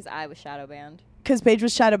 Probably because I was shadow banned. Because Paige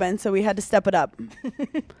was shadow banned, so we had to step it up.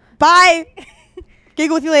 Bye.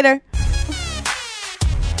 Giggle with you later.